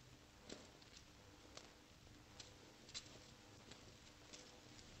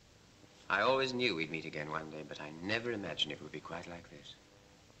 I always knew we'd meet again one day, but I never imagined it would be quite like this.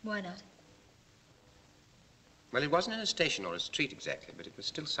 Why not? Well, it wasn't in a station or a street exactly, but it was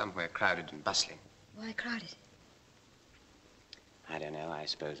still somewhere crowded and bustling. Why crowded? I don't know. I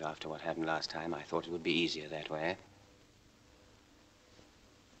suppose after what happened last time, I thought it would be easier that way.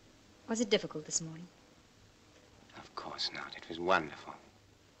 Was it difficult this morning? Of course not. It was wonderful.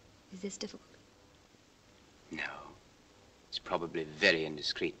 Is this difficult? No. It's probably very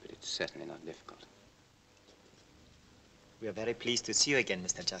indiscreet, but it's certainly not difficult. We are very pleased to see you again,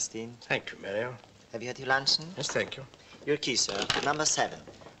 Mr. Justin. Thank you, Mario. Have you had your luncheon? Yes, thank you. Your key, sir. Number 7.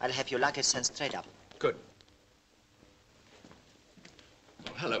 I'll have your luggage sent straight up. Good.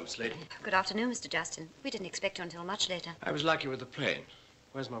 Hello, Miss Lady. Good afternoon, Mr. Justin. We didn't expect you until much later. I was lucky with the plane.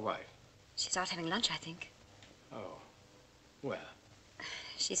 Where's my wife? She's out having lunch, I think. Oh. Where?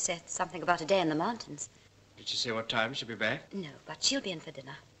 She said something about a day in the mountains. Did she say what time she'll be back? No, but she'll be in for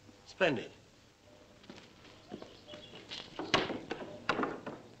dinner. Splendid.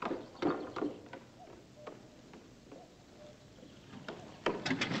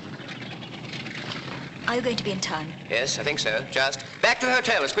 Are you going to be in time? Yes, I think so. Just back to the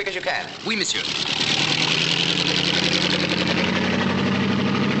hotel as quick as you can. Oui, monsieur.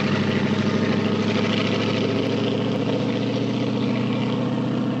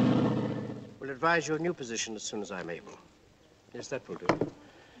 Will advise your new position as soon as I'm able. Yes, that will do.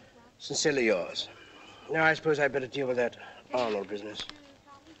 Sincerely yours. Now, I suppose I'd better deal with that Arnold business.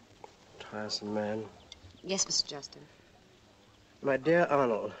 Tiresome man. Yes, Mr. Justin. My dear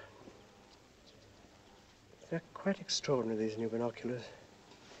Arnold, they're quite extraordinary, these new binoculars.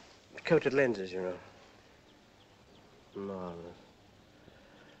 Coated lenses, you know. Marvelous.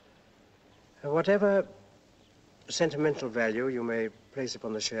 Whatever sentimental value you may place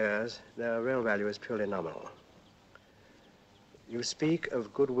upon the shares, their real value is purely nominal. You speak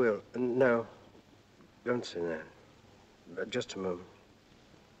of goodwill. No, don't say that. Just a moment.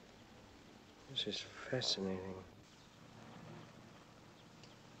 This is fascinating.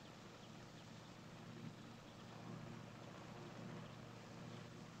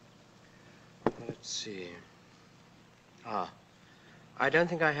 Let's see. I don't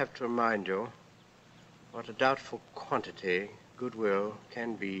think I have to remind you what a doubtful quantity goodwill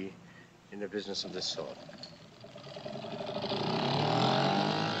can be in a business of this sort.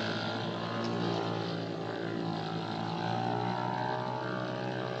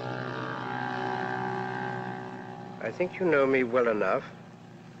 I think you know me well enough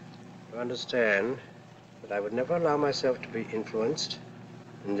to understand that I would never allow myself to be influenced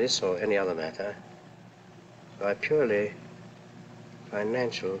in this or any other matter by purely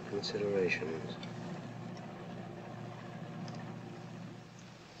financial considerations.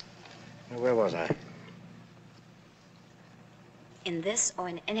 Now, where was I? In this or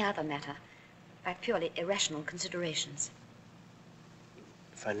in any other matter, by purely irrational considerations.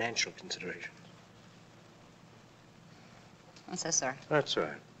 Financial considerations. I'm so sorry. That's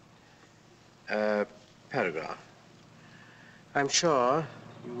right. Paragraph. I'm sure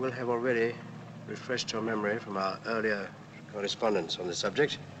you will have already refreshed your memory from our earlier correspondence on the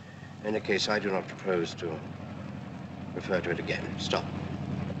subject. In any case, I do not propose to refer to it again. Stop.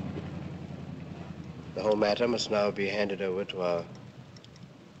 The whole matter must now be handed over to our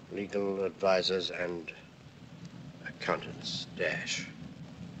legal advisors and accountants. Dash.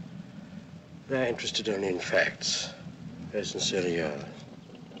 They're interested only in facts. Very sincerely yours.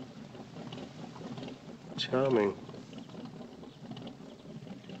 Charming.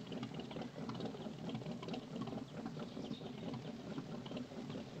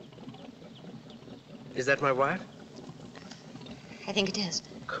 Is that my wife? I think it is.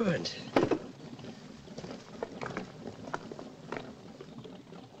 Good.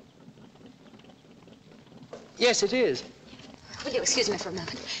 Yes, it is. Will you excuse me for a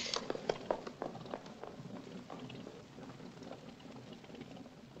moment?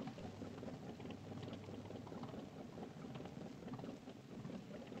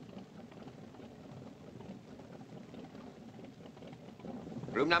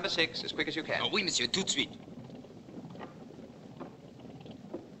 Room number 6, as quick as you can. Oh, oui, monsieur, tout de suite.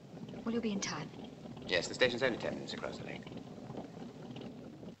 Will you be in time? Yes, the station's only 10 minutes across the lake.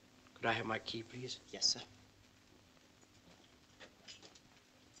 Could I have my key, please? Yes, sir.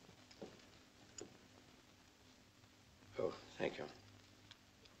 Oh, thank you.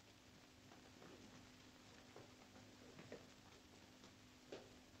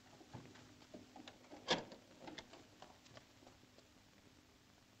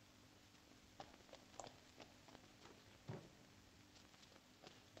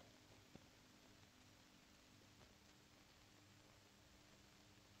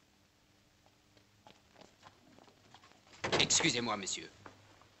 Excusez-moi, monsieur.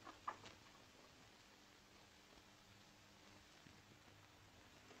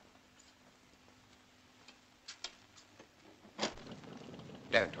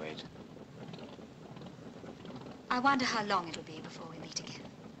 Don't wait. I wonder how long it'll be before we meet again.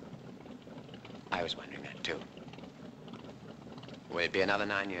 I was wondering that, too. Will it be another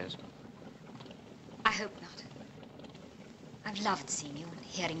 9 years? I hope not. I've loved seeing you and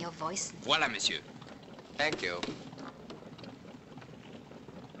hearing your voice. Voilà, monsieur. Thank you.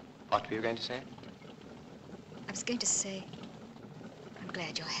 What were you going to say? I was going to say, I'm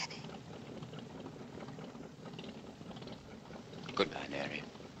glad you're happy. Goodbye, Mary.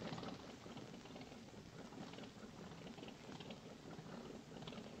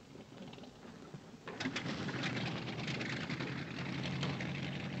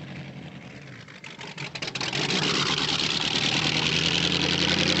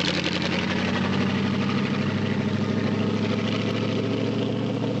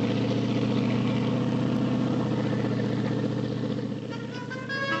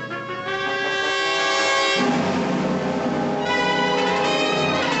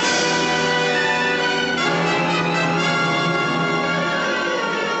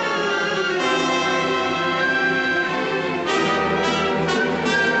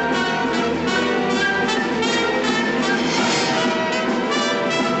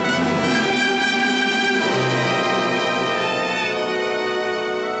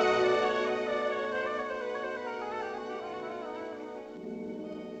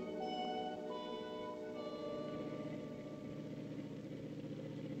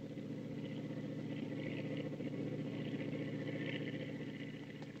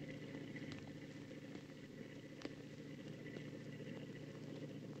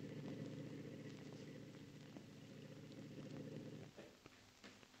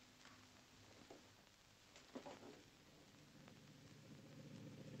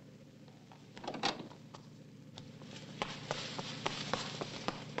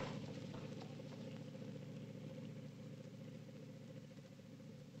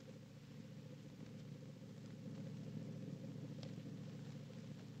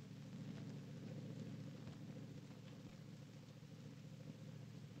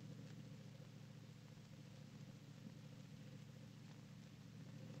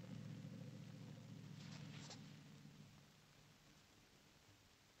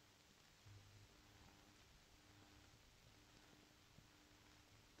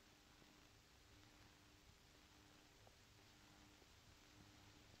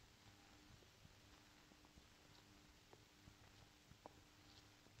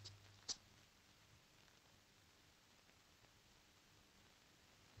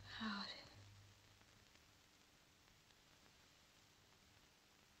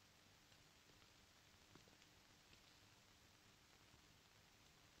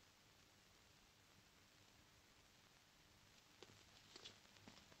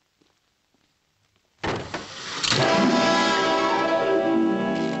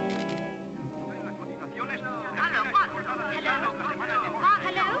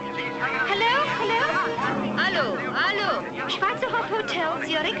 Hotel,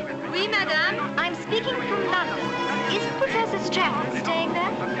 Zurich? Oui, madame. I'm speaking from London. Is Professor Stratton staying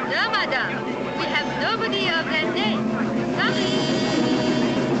there? No, madame. We have nobody of that name. Sorry.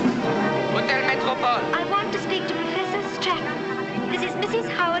 Hotel Metropole. I want to speak to Professor Stratton. This is Mrs.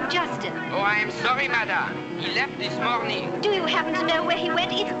 Howard Justin. Oh, I am sorry, madame. He left this morning. Do you happen to know where he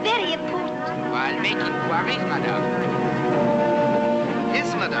went? It's very important. Well, I'll make inquiries, madame.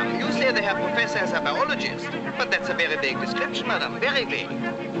 Yes, madame. You say they have professor as a biologist. But that's a very vague description, madame. Very vague.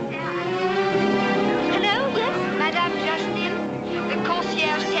 Hello, yes? Madame Justin, the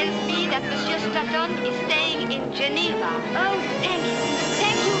concierge tells me that Monsieur Stratton is staying in Geneva. Oh, thank you.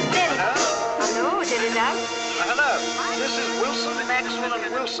 Thank you very much. Hello, General. Hello. This is Wilson, Maxwell,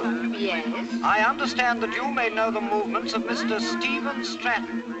 and Wilson. Yes? I understand that you may know the movements of Mr. Stephen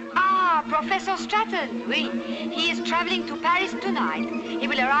Stratton. Ah, Professor Stratton, oui. He is traveling to Paris tonight. He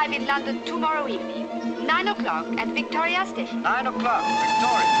will arrive in London tomorrow evening. 9 o'clock at Victoria Station. 9 o'clock,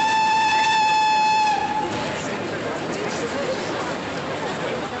 Victoria.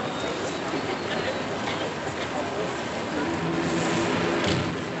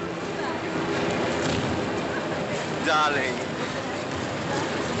 Darling.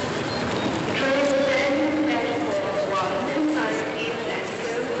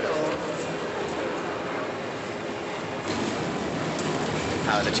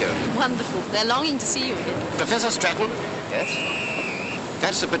 How are the children? Wonderful. They're longing to see you again. Professor Stratton? Yes?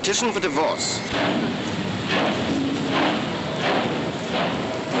 That's a petition for divorce.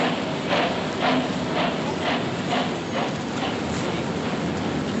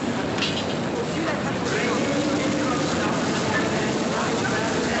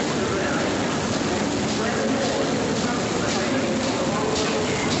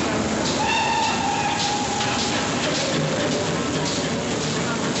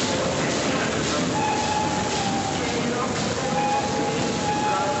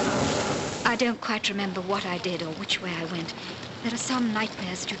 don't quite remember what I did or which way I went. There are some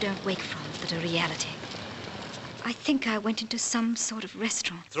nightmares that you don't wake from that are reality. I think I went into some sort of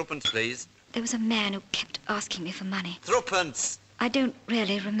restaurant. Threepence, please. There was a man who kept asking me for money. Threepence! I don't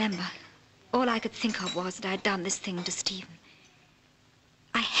really remember. All I could think of was that I'd done this thing to Stephen.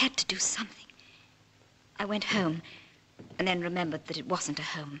 I had to do something. I went home and then remembered that it wasn't a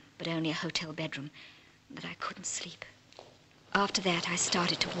home, but only a hotel bedroom, and that I couldn't sleep. After that, I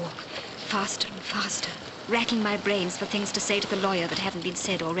started to walk, faster and faster, racking my brains for things to say to the lawyer that hadn't been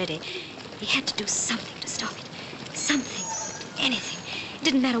said already. He had to do something to stop it. Something, anything. It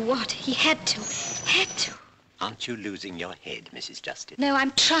didn't matter what. He had to. Aren't you losing your head, Mrs. Justin? No,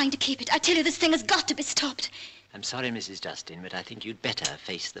 I'm trying to keep it. I tell you, this thing has got to be stopped. I'm sorry, Mrs. Justin, but I think you'd better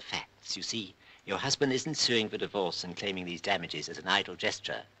face the facts. You see, your husband isn't suing for divorce and claiming these damages as an idle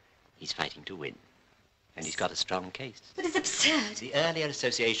gesture. He's fighting to win. And he's got a strong case. But it's absurd. The earlier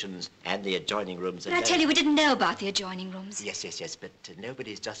associations and the adjoining rooms... But I tell you, we didn't know about the adjoining rooms. Yes, but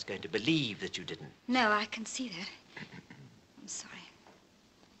nobody's just going to believe that you didn't. No, I can see that. I'm sorry.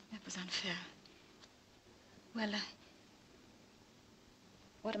 That was unfair. Well,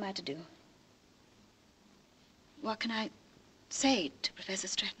 what am I to do? What can I say to Professor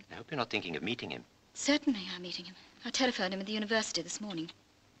Stratton? I hope you're not thinking of meeting him. Certainly I'm meeting him. I telephoned him at the university this morning.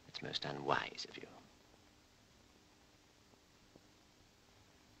 It's most unwise of you.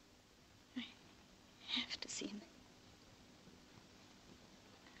 I have to see him.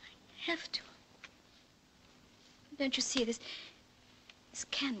 I have to. Don't you see, this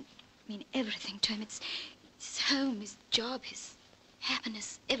can mean everything to him. It's his home, his job, his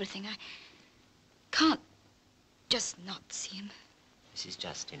happiness, everything. I can't just not see him. Mrs.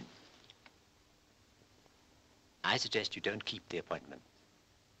 Justin, I suggest you don't keep the appointment.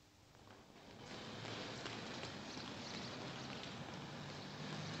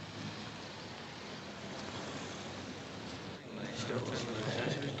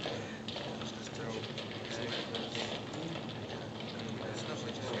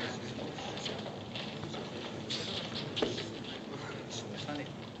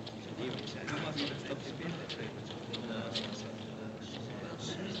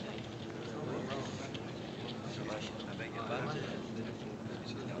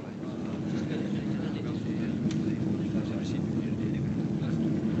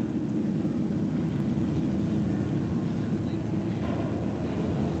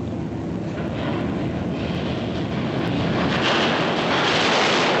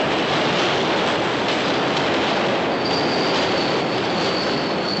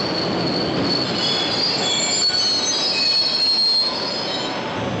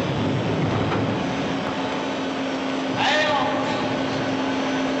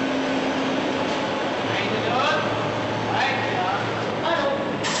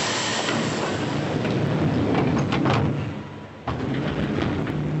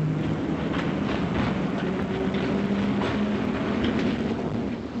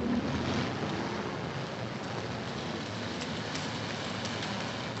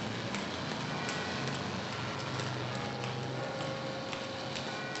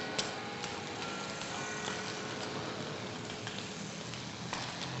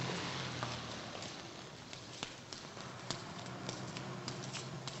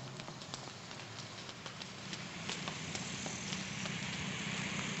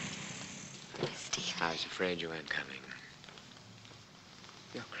 I was afraid you weren't coming.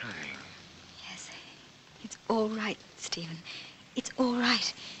 You're crying. Yes. It's all right, Stephen. It's all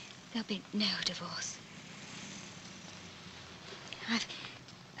right. There'll be no divorce.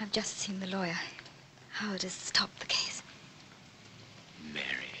 I've just seen the lawyer. Howard has stopped the case. Mary.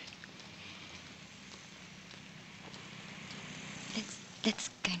 Let's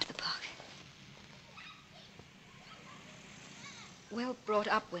go into the park. Well brought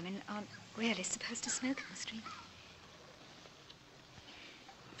up women aren't really supposed to smoke in the street.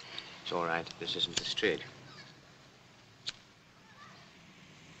 It's all right. This isn't the street.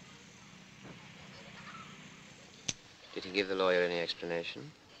 Did he give the lawyer any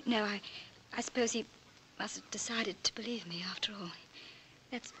explanation? No, I suppose he must have decided to believe me after all.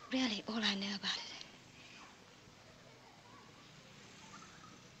 That's really all I know about it.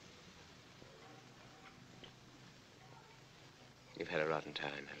 You've had a rotten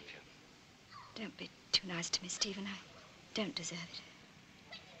time, haven't you? Don't be too nice to me, Stephen. I don't deserve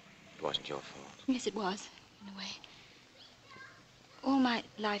it. It wasn't your fault. Yes, it was, in a way. All my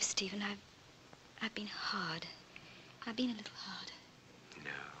life, Stephen, I've been hard. I've been a little hard. No,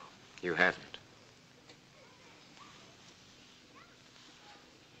 you haven't.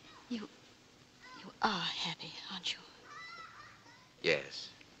 You are happy, aren't you? Yes,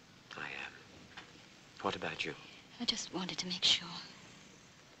 I am. What about you? I just wanted to make sure.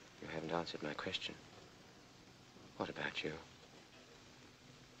 You haven't answered my question. What about you?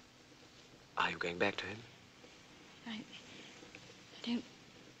 Are you going back to him? I don't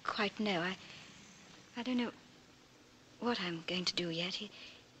quite know. I don't know what I'm going to do yet.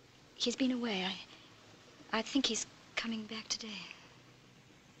 He's been away. I think he's coming back today.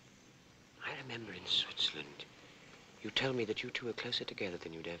 I remember in Switzerland, you told me that you two were closer together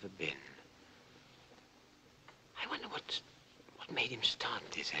than you'd ever been. I wonder what made him start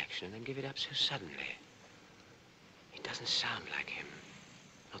this action and then give it up so suddenly. It doesn't sound like him.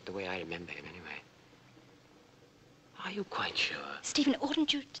 Not the way I remember him, anyway. Are you quite sure? Stephen,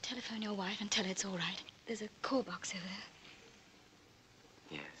 oughtn't you to telephone your wife and tell her it's all right? There's a call box over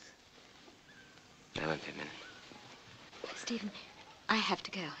there. Yes. I won't be a minute. Stephen, I have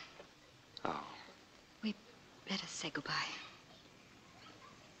to go. Oh. We better say goodbye.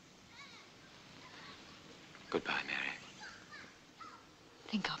 Goodbye, Mary.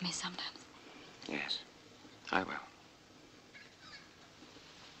 Think of me sometimes. Yes, I will.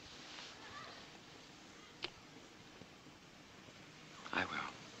 I will.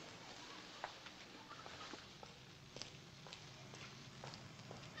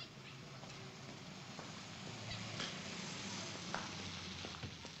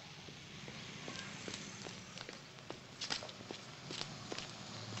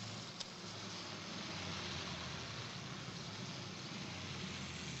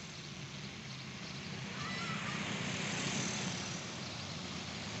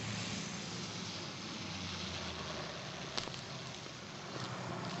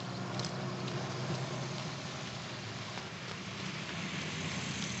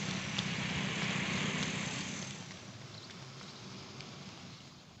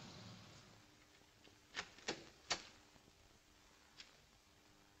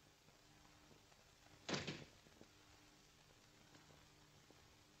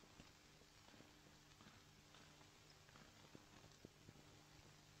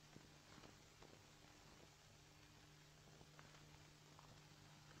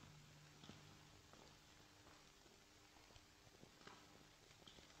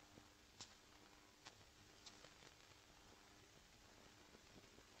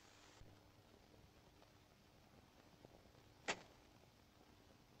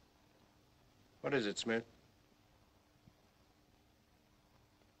 What is it, Smith?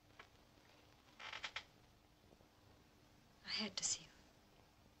 I had to see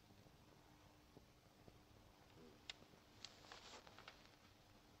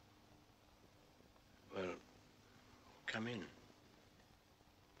you. Well, come in.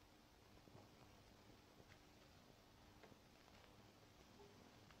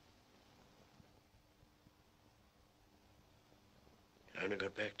 I only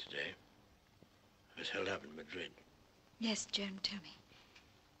got back today. I was held up in Madrid. Yes, Jerome, tell me.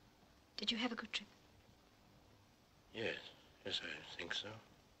 Did you have a good trip? Yes, I think so.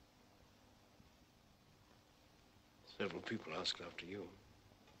 Several people asked after you.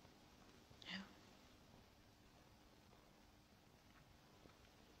 Oh.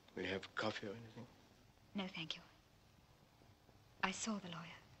 Will you have coffee or anything? No, thank you. I saw the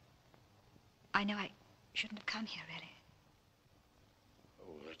lawyer. I know I shouldn't have come here, really.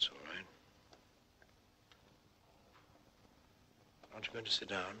 Oh, that's all right. Aren't you going to sit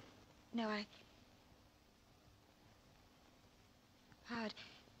down? No, Howard,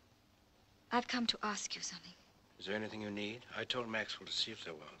 I've come to ask you something. Is there anything you need? I told Maxwell to see if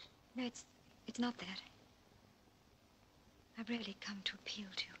there was. No, it's not that. I've really come to appeal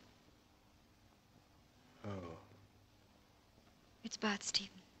to you. Oh. It's about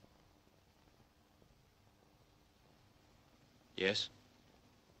Stephen. Yes?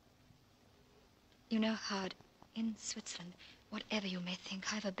 You know, Howard, in Switzerland, whatever you may think,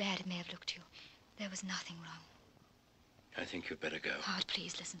 however bad it may have looked to you, there was nothing wrong. I think you'd better go. Howard,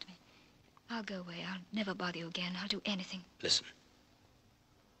 please listen to me. I'll go away. I'll never bother you again. I'll do anything. Listen.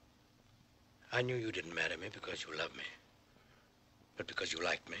 I knew you didn't marry me because you loved me, but because you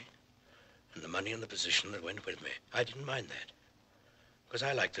liked me, and the money and the position that went with me. I didn't mind that, because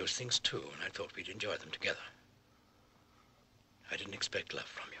I liked those things too, and I thought we'd enjoy them together. I didn't expect love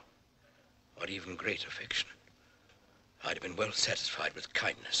from you, or even great affection. I'd have been well satisfied with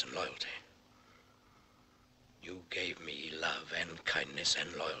kindness and loyalty. You gave me love and kindness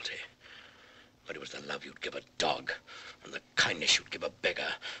and loyalty. But it was the love you'd give a dog, and the kindness you'd give a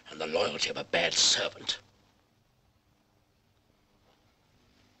beggar, and the loyalty of a bad servant.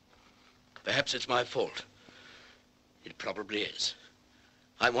 Perhaps it's my fault. It probably is.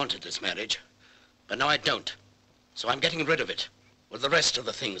 I wanted this marriage, but now I don't. So I'm getting rid of it, with the rest of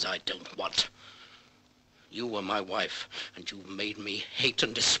the things I don't want. You were my wife, and you made me hate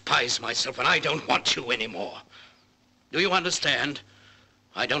and despise myself, and I don't want you anymore. Do you understand?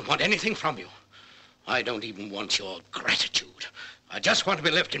 I don't want anything from you. I don't even want your gratitude. I just want to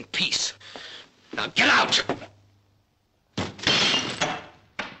be left in peace. Now get out!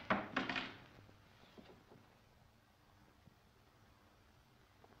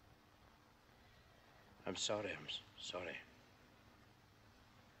 I'm sorry, sorry.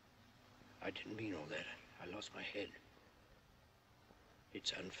 I didn't mean all that. I lost my head.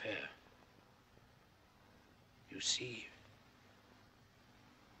 It's unfair. You see,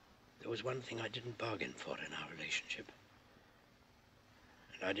 there was one thing I didn't bargain for in our relationship.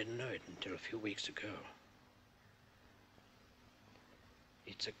 And I didn't know it until a few weeks ago.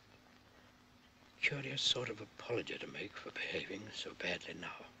 It's a curious sort of apology to make for behaving so badly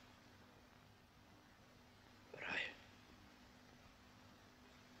now. But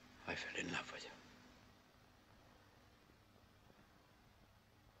I fell in love with you.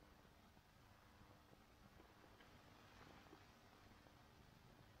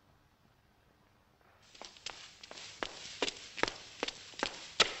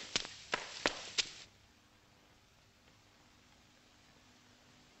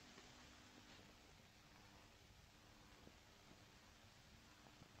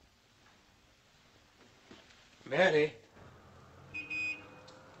 Mary.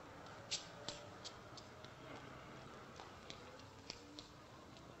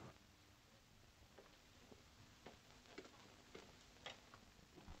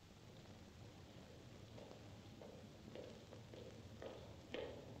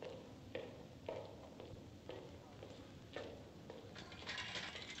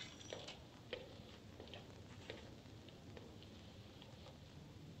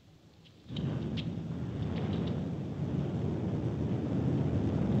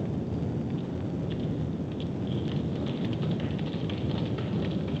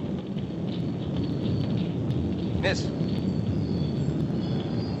 Miss.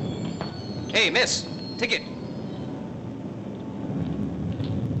 Hey, miss. Ticket.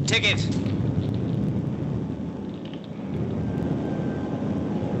 Ticket.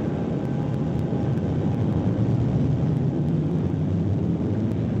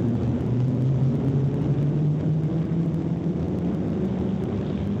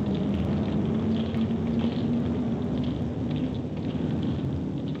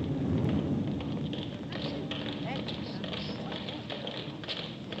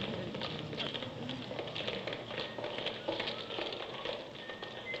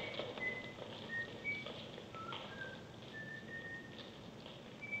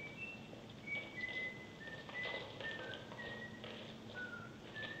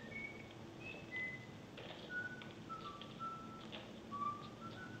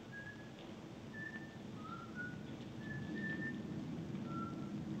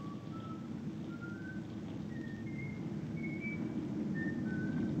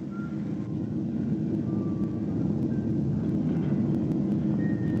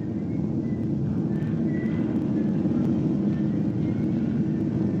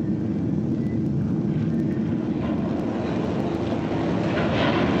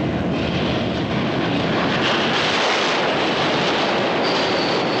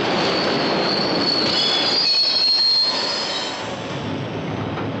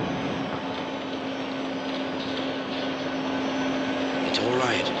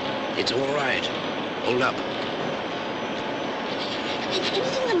 It's all right. Hold up. Is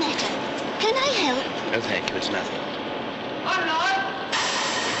anything the matter? Can I help? No, thank you. It's nothing.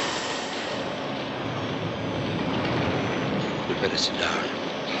 We'd better sit down.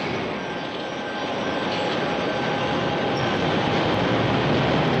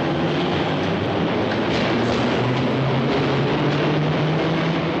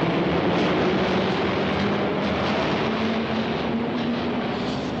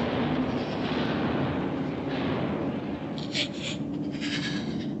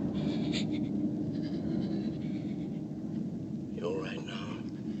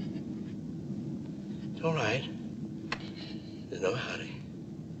 All right. There's no hurry.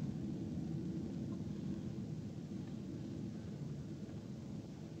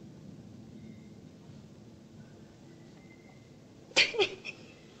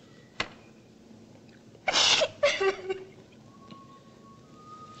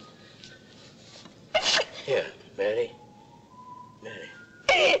 Here, Mary. Mary.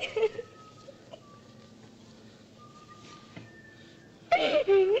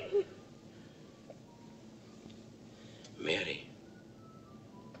 Mary.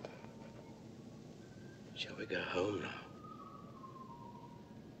 Shall we go home now?